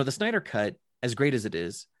 the Snyder cut, as great as it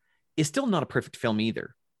is still not a perfect film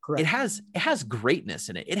either. Correct. It has greatness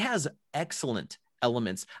in it. It has excellent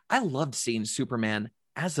elements. I loved seeing Superman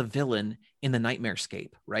as a villain in the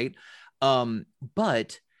Nightmarescape, right?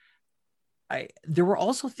 But there were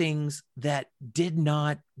also things that did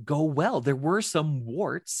not go well. There were some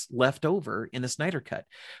warts left over in the Snyder cut.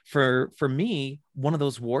 For me, one of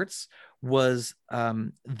those warts was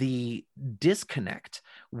the disconnect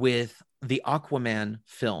with the Aquaman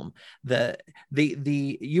film.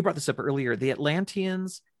 You brought this up earlier, the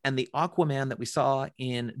Atlanteans and the Aquaman that we saw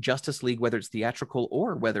in Justice League, whether it's theatrical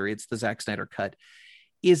or whether it's the Zack Snyder cut,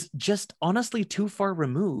 is just honestly too far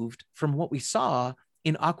removed from what we saw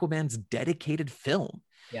in Aquaman's dedicated film.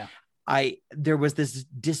 Yeah. There was this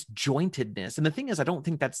disjointedness. And the thing is, I don't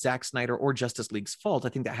think that's Zack Snyder or Justice League's fault. I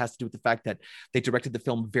think that has to do with the fact that they directed the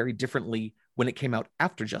film very differently when it came out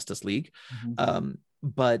after Justice League. Mm-hmm.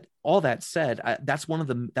 But all that said, that's one of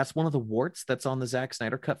the warts that's on the Zack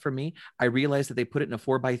Snyder cut for me. I realized that they put it in a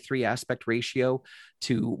 4:3 aspect ratio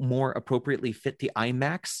to more appropriately fit the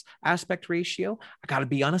IMAX aspect ratio. I got to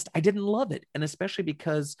be honest, I didn't love it. And especially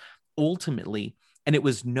because ultimately, and it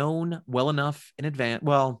was known well enough in advance.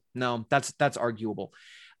 Well, no, that's arguable.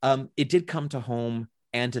 It did come to home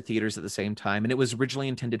and to theaters at the same time. And it was originally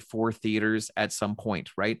intended for theaters at some point,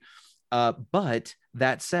 right? But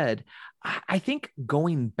that said, I think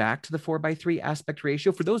going back to the 4:3 aspect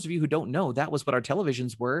ratio, for those of you who don't know, that was what our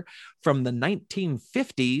televisions were from the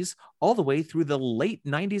 1950s all the way through the late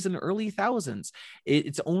 90s and early thousands.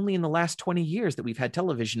 It's only in the last 20 years that we've had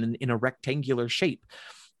television in a rectangular shape.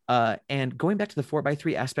 And going back to the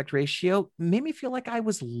 4:3 aspect ratio made me feel like I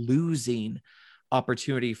was losing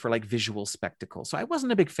opportunity for like visual spectacle. So I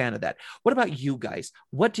wasn't a big fan of that. What about you guys?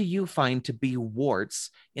 What do you find to be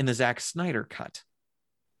warts in the Zack Snyder cut?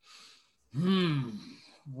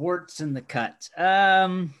 Warts in the cut.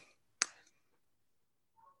 Definitely.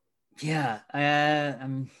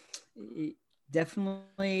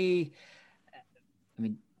 I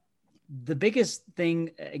mean, the biggest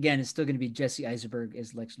thing again is still going to be Jesse Eisenberg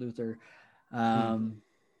as Lex Luthor.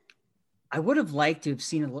 I would have liked to have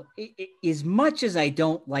seen as much as I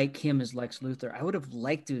don't like him as Lex Luthor. I would have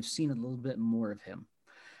liked to have seen a little bit more of him.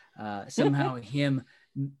 Somehow him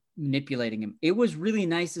manipulating him. It was really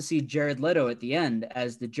nice to see Jared Leto at the end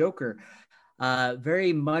as the Joker,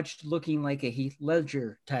 very much looking like a Heath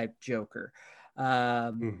Ledger type Joker.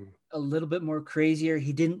 A little bit more crazier.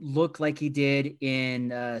 He didn't look like he did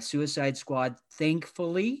in Suicide Squad,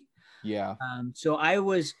 thankfully. Yeah. So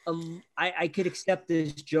I could accept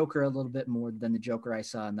this Joker a little bit more than the Joker I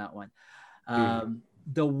saw in that one.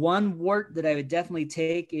 The one wart that I would definitely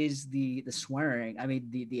take is the swearing. I mean,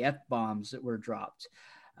 the F-bombs that were dropped.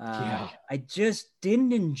 I just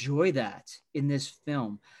didn't enjoy that in this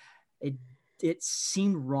film. It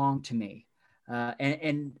seemed wrong to me.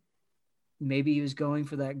 And maybe he was going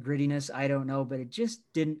for that grittiness. I don't know, but it just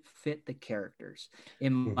didn't fit the characters,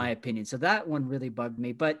 in my opinion. So that one really bugged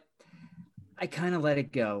me, but I kind of let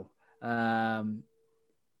it go.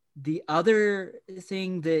 The other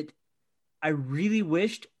thing that I really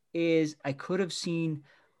wished is I could have seen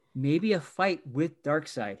maybe a fight with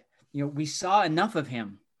Darkseid. You know, we saw enough of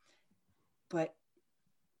him, but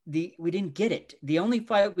we didn't get it. The only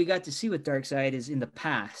fight we got to see with Darkseid is in the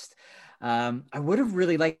past. I would have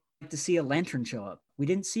really liked to see a Lantern show up. We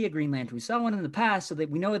didn't see a Green Lantern. We saw one in the past, so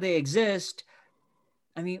that we know they exist.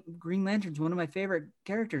 I mean, Green Lantern's one of my favorite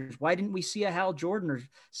characters. Why didn't we see a Hal Jordan or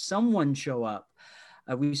someone show up?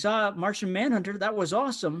 We saw Martian Manhunter. That was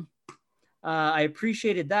awesome. I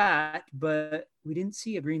appreciated that, but we didn't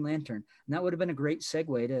see a Green Lantern. And that would have been a great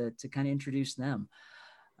segue to kind of introduce them.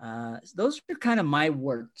 Those are kind of my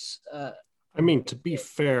words. I mean, to be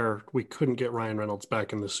fair, we couldn't get Ryan Reynolds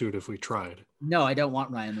back in the suit if we tried. No, I don't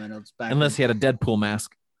want Ryan Reynolds back. Unless he had a Deadpool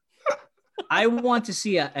mask. I want to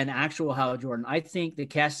see an actual Hal Jordan. I think the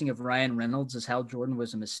casting of Ryan Reynolds as Hal Jordan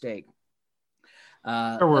was a mistake.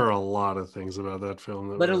 There were a lot of things about that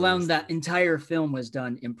film. Let alone that entire film was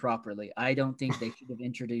done improperly. I don't think they should have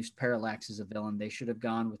introduced Parallax as a villain. They should have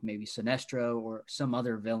gone with maybe Sinestro or some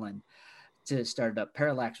other villain to start it up.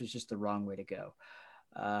 Parallax was just the wrong way to go.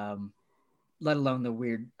 Let alone the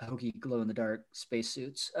weird hokey glow-in-the-dark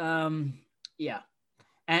spacesuits. Yeah.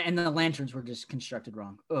 And the lanterns were just constructed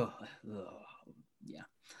wrong. Yeah.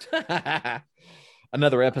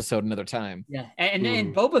 Another episode, another time. Yeah.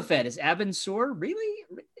 And Boba Fett is Abin Sur. Really?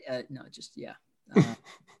 No, just, yeah.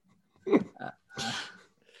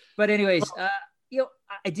 But anyways,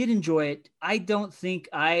 I did enjoy it. I don't think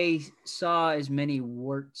I saw as many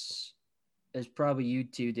warts as probably you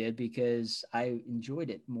two did, because I enjoyed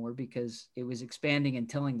it more because it was expanding and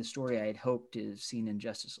telling the story I had hoped to have seen in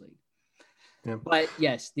Justice League. Yeah. But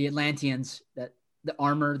yes, the Atlanteans, that the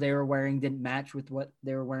armor they were wearing didn't match with what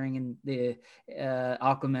they were wearing in the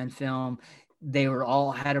Aquaman film. They were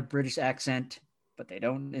all had a British accent, but they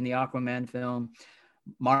don't in the Aquaman film.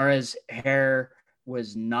 Mara's hair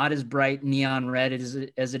was not as bright neon red as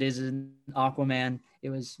it is in Aquaman.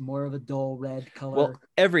 It was more of a dull red color. Well,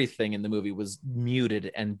 everything in the movie was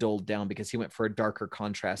muted and dulled down because he went for a darker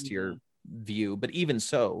contrast to your view. But even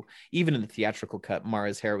so, even in the theatrical cut,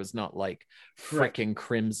 Mara's hair was not like freaking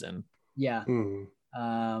crimson. Yeah.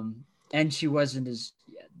 And she wasn't as,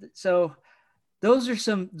 so those are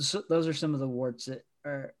some of the warts that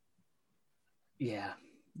are, yeah.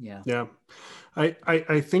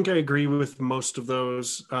 I think I agree with most of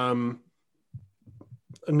those.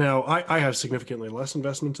 Now I have significantly less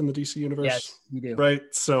investment in the DC universe. Yes, you do. Right.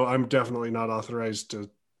 So I'm definitely not authorized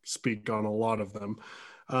to speak on a lot of them.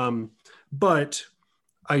 But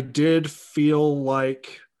I did feel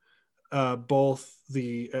like both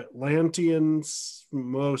the Atlanteans,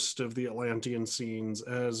 most of the Atlantean scenes,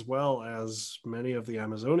 as well as many of the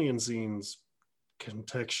Amazonian scenes,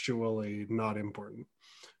 contextually not important,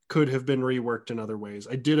 could have been reworked in other ways.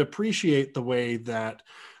 I did appreciate the way that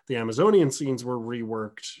the Amazonian scenes were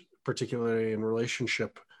reworked, particularly in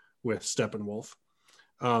relationship with Steppenwolf.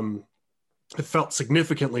 it felt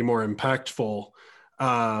significantly more impactful.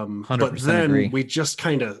 But 100% then agree. we just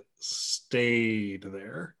kind of stayed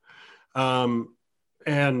there.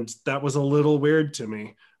 And that was a little weird to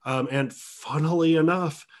me. And funnily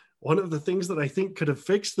enough, one of the things that I think could have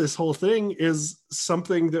fixed this whole thing is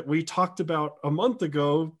something that we talked about a month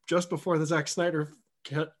ago, just before the Zack Snyder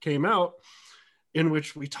cut came out, in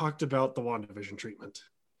which we talked about the WandaVision treatment.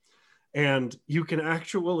 And you can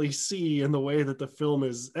actually see in the way that the film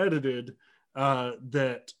is edited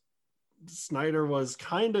that Snyder was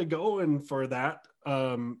kind of going for that.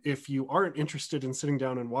 If you aren't interested in sitting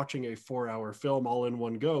down and watching a 4-hour film all in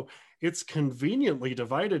one go, it's conveniently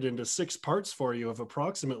divided into 6 parts for you of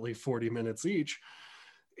approximately 40 minutes each.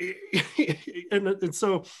 And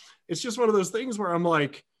so it's just one of those things where I'm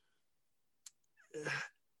like,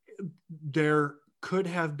 there could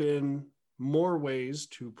have been more ways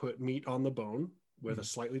to put meat on the bone with a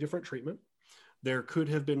slightly different treatment. There could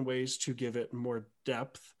have been ways to give it more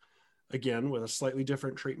depth, again, with a slightly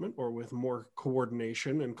different treatment or with more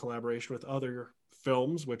coordination and collaboration with other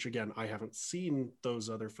films, which again, I haven't seen those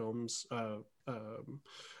other films,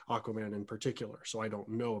 Aquaman in particular, so I don't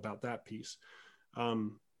know about that piece.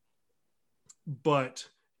 But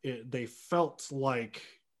they felt like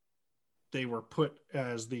they were put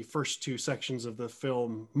as the first 2 sections of the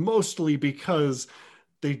film, mostly because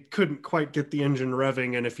they couldn't quite get the engine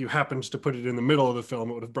revving. And if you happened to put it in the middle of the film,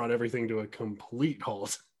 it would have brought everything to a complete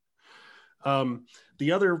halt.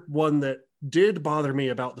 The other one that did bother me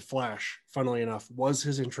about The Flash, funnily enough, was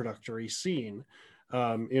his introductory scene,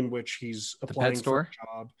 in which he's applying for a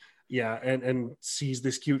job. Yeah, and sees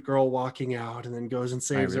this cute girl walking out and then goes and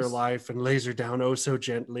saves her life and lays her down oh so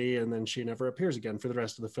gently, and then she never appears again for the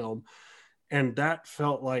rest of the film. And that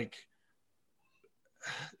felt like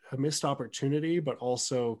a missed opportunity, but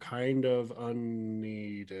also kind of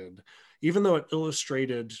unneeded, even though it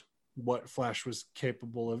illustrated what Flash was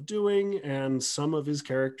capable of doing and some of his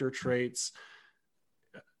character traits.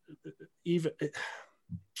 Even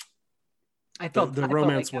I felt the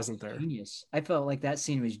romance wasn't there. Genius. I felt like that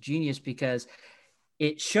scene was genius because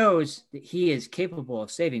it shows that he is capable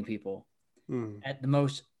of saving people at the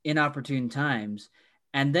most inopportune times.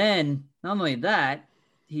 And then not only that,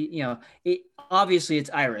 obviously it's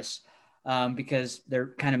Iris, because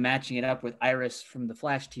they're kind of matching it up with Iris from the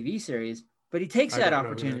Flash TV series. But he takes that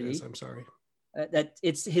opportunity. I'm sorry. That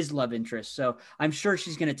it's his love interest. So I'm sure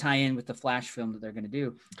she's going to tie in with the Flash film that they're going to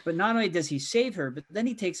do. But not only does he save her, but then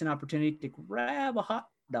he takes an opportunity to grab a hot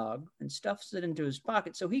dog and stuffs it into his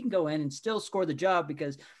pocket so he can go in and still score the job,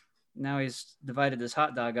 because now he's divided this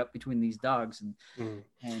hot dog up between these dogs, and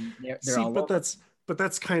they're all over. But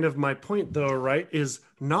that's kind of my point, though, right? Is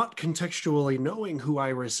not contextually knowing who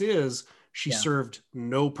Iris is, she served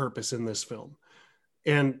no purpose in this film.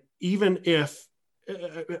 And even if,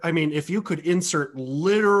 I mean, if you could insert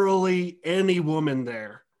literally any woman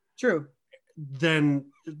there, true, then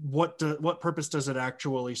what purpose does it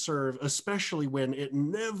actually serve? Especially when it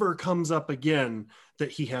never comes up again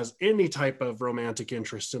that he has any type of romantic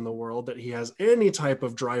interest in the world, that he has any type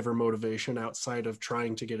of drive or motivation outside of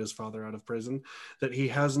trying to get his father out of prison, that he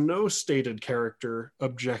has no stated character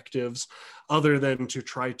objectives other than to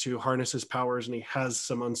try to harness his powers, and he has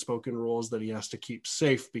some unspoken rules that he has to keep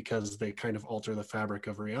safe because they kind of alter the fabric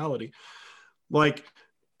of reality.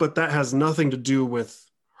 But that has nothing to do with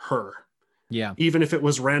her. Yeah. Even if it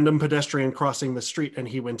was random pedestrian crossing the street and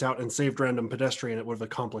he went out and saved random pedestrian, it would have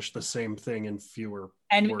accomplished the same thing in fewer words.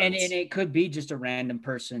 And it could be just a random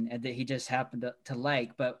person that he just happened to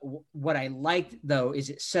like. But what I liked, though, is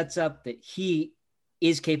it sets up that he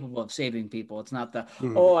is capable of saving people. It's not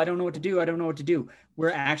I don't know what to do. I don't know what to do.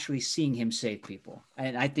 We're actually seeing him save people.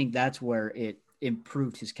 And I think that's where it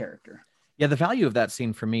improved his character. Yeah, the value of that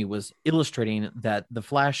scene for me was illustrating that the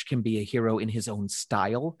Flash can be a hero in his own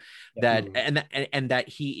style, and that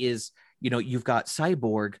he is, you've got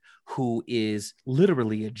Cyborg, who is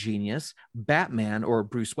literally a genius, Batman or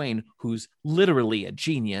Bruce Wayne, who's literally a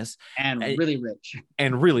genius and really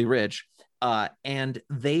rich. And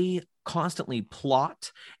they constantly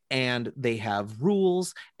plot, and they have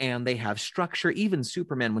rules, and they have structure. Even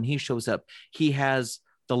Superman, when he shows up, he has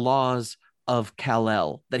the laws of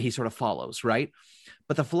Kal-El that he sort of follows, right?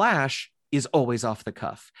 But the Flash is always off the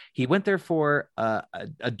cuff. He went there for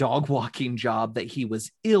a dog walking job that he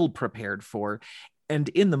was ill prepared for, and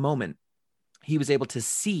in the moment he was able to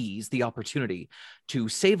seize the opportunity to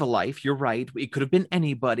save a life. You're right, it could have been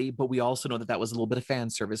anybody, but we also know that was a little bit of fan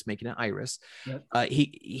service, making it Iris. Yep.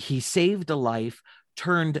 He saved a life,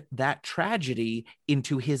 turned that tragedy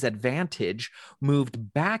into his advantage,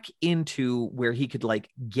 moved back into where he could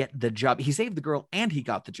get the job. He saved the girl and he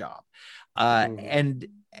got the job. And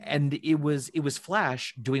and it was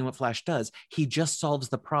Flash doing what Flash does. He just solves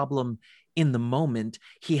the problem in the moment.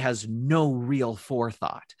 He has no real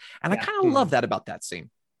forethought, and I kind of love that about that scene.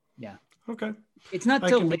 Yeah. Okay. It's not I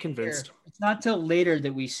till can be later. convinced. It's not till later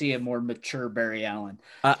that we see a more mature Barry Allen.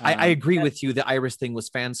 I agree with you. The Iris thing was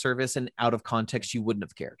fan service, and out of context, you wouldn't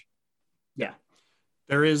have cared. Yeah.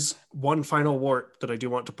 There is one final wart that I do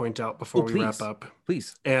want to point out before we wrap up.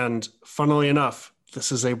 Please. And funnily enough,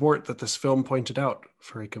 this is a wart that this film pointed out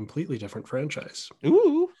for a completely different franchise.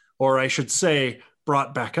 Ooh. Or I should say,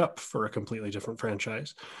 brought back up for a completely different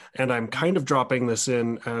franchise. And I'm kind of dropping this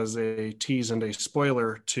in as a tease and a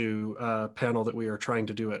spoiler to a panel that we are trying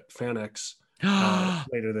to do at FanX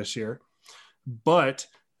later this year. But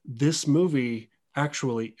this movie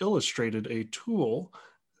actually illustrated a tool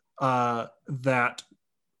that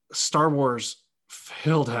Star Wars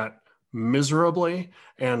failed at miserably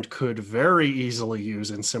and could very easily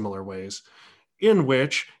use in similar ways, in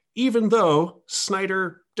which, even though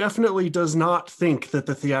Snyder definitely does not think that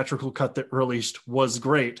the theatrical cut that released was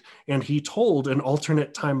great, and he told an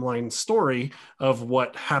alternate timeline story of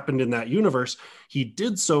what happened in that universe, he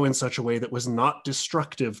did so in such a way that was not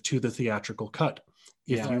destructive to the theatrical cut.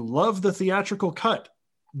 If you love the theatrical cut,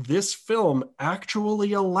 this film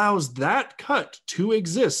actually allows that cut to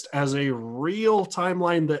exist as a real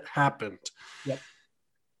timeline that happened. Yep.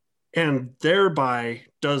 And thereby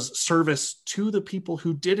does service to the people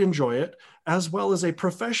who did enjoy it, as well as a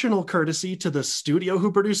professional courtesy to the studio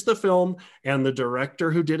who produced the film and the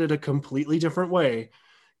director who did it a completely different way,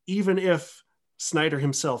 even if Snyder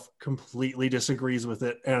himself completely disagrees with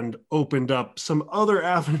it and opened up some other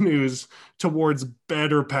avenues towards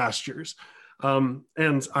better pastures. And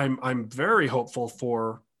I'm very hopeful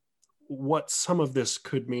for what some of this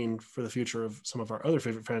could mean for the future of some of our other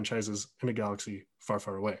favorite franchises in a galaxy far,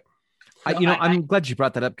 far away. I'm glad you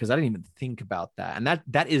brought that up, because I didn't even think about that, and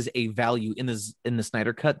that is a value in the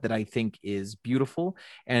Snyder cut that I think is beautiful.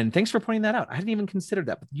 And thanks for pointing that out. I hadn't even considered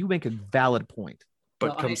that, but you make a valid point.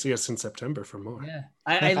 But come see us in September for more. Yeah,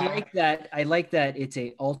 I like that. I like that it's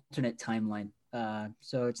a alternate timeline.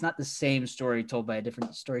 So it's not the same story told by a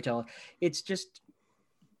different storyteller. It's just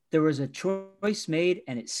there was a choice made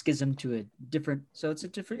and it schismed to a different. So it's a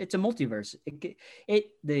multiverse.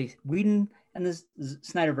 The Whedon and the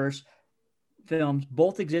Snyderverse films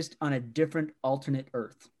both exist on a different alternate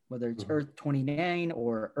Earth, whether it's Earth 29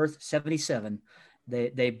 or Earth 77.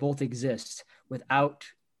 They both exist without,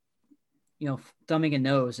 thumbing a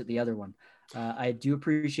nose at the other one. I do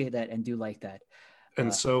appreciate that and do like that.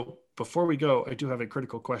 And so before we go, I do have a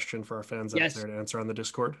critical question for our fans out there to answer on the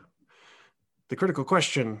Discord. The critical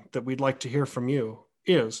question that we'd like to hear from you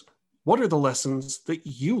is, what are the lessons that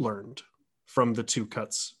you learned from the two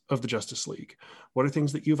cuts of the Justice League? What are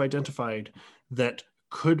things that you've identified that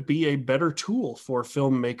could be a better tool for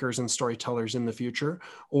filmmakers and storytellers in the future,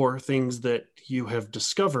 or things that you have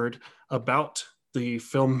discovered about the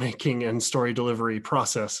filmmaking and story delivery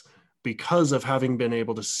process because of having been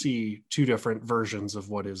able to see two different versions of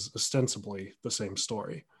what is ostensibly the same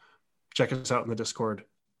story? Check us out in the Discord.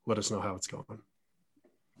 Let us know how it's going. All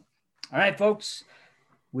right, folks,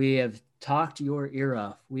 we have talked your ear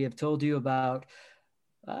off. We have told you about,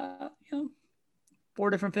 4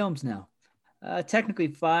 different films now. Technically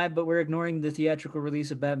 5, but we're ignoring the theatrical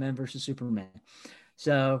release of Batman versus Superman.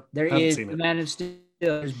 So there is the Man of Steel.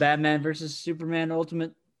 There's Batman versus Superman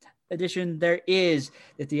Ultimate Edition. There is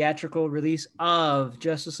the theatrical release of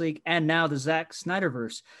Justice League, and now the Zack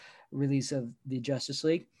Snyderverse release of the Justice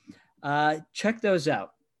League. Check those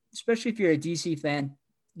out, especially if you're a DC fan.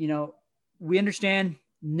 We understand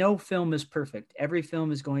no film is perfect. Every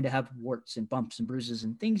film is going to have warts and bumps and bruises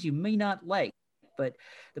and things you may not like, but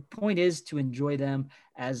the point is to enjoy them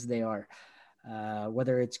as they are.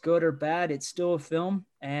 Whether it's good or bad, it's still a film,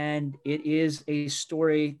 and it is a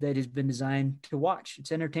story that has been designed to watch.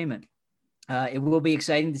 It's entertainment. It will be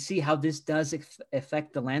exciting to see how this does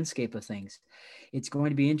affect the landscape of things. It's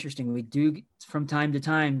going to be interesting. We do, from time to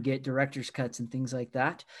time, get director's cuts and things like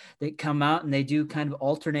that come out, and they do kind of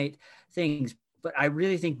alternate things. But I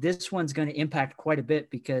really think this one's going to impact quite a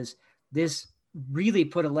bit, because this really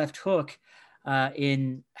put a left hook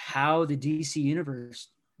in how the DC universe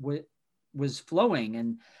was flowing.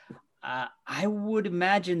 And I would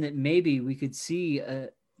imagine that maybe we could see a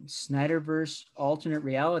Snyderverse alternate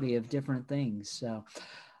reality of different things. So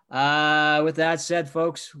with that said,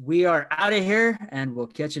 folks, we are out of here, and we'll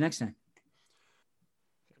catch you next time.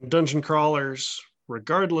 Dungeon Crawlers,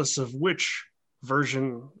 regardless of which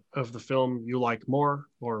version of the film you like more,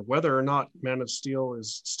 or whether or not Man of Steel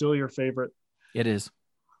is still your favorite, it is.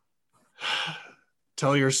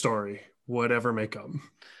 Tell your story, whatever may come.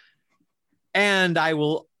 And I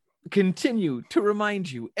will continue to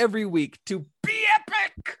remind you every week to be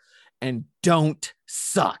epic and don't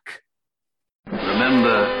suck.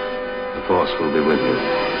 Remember, the Force will be with you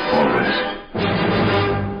always.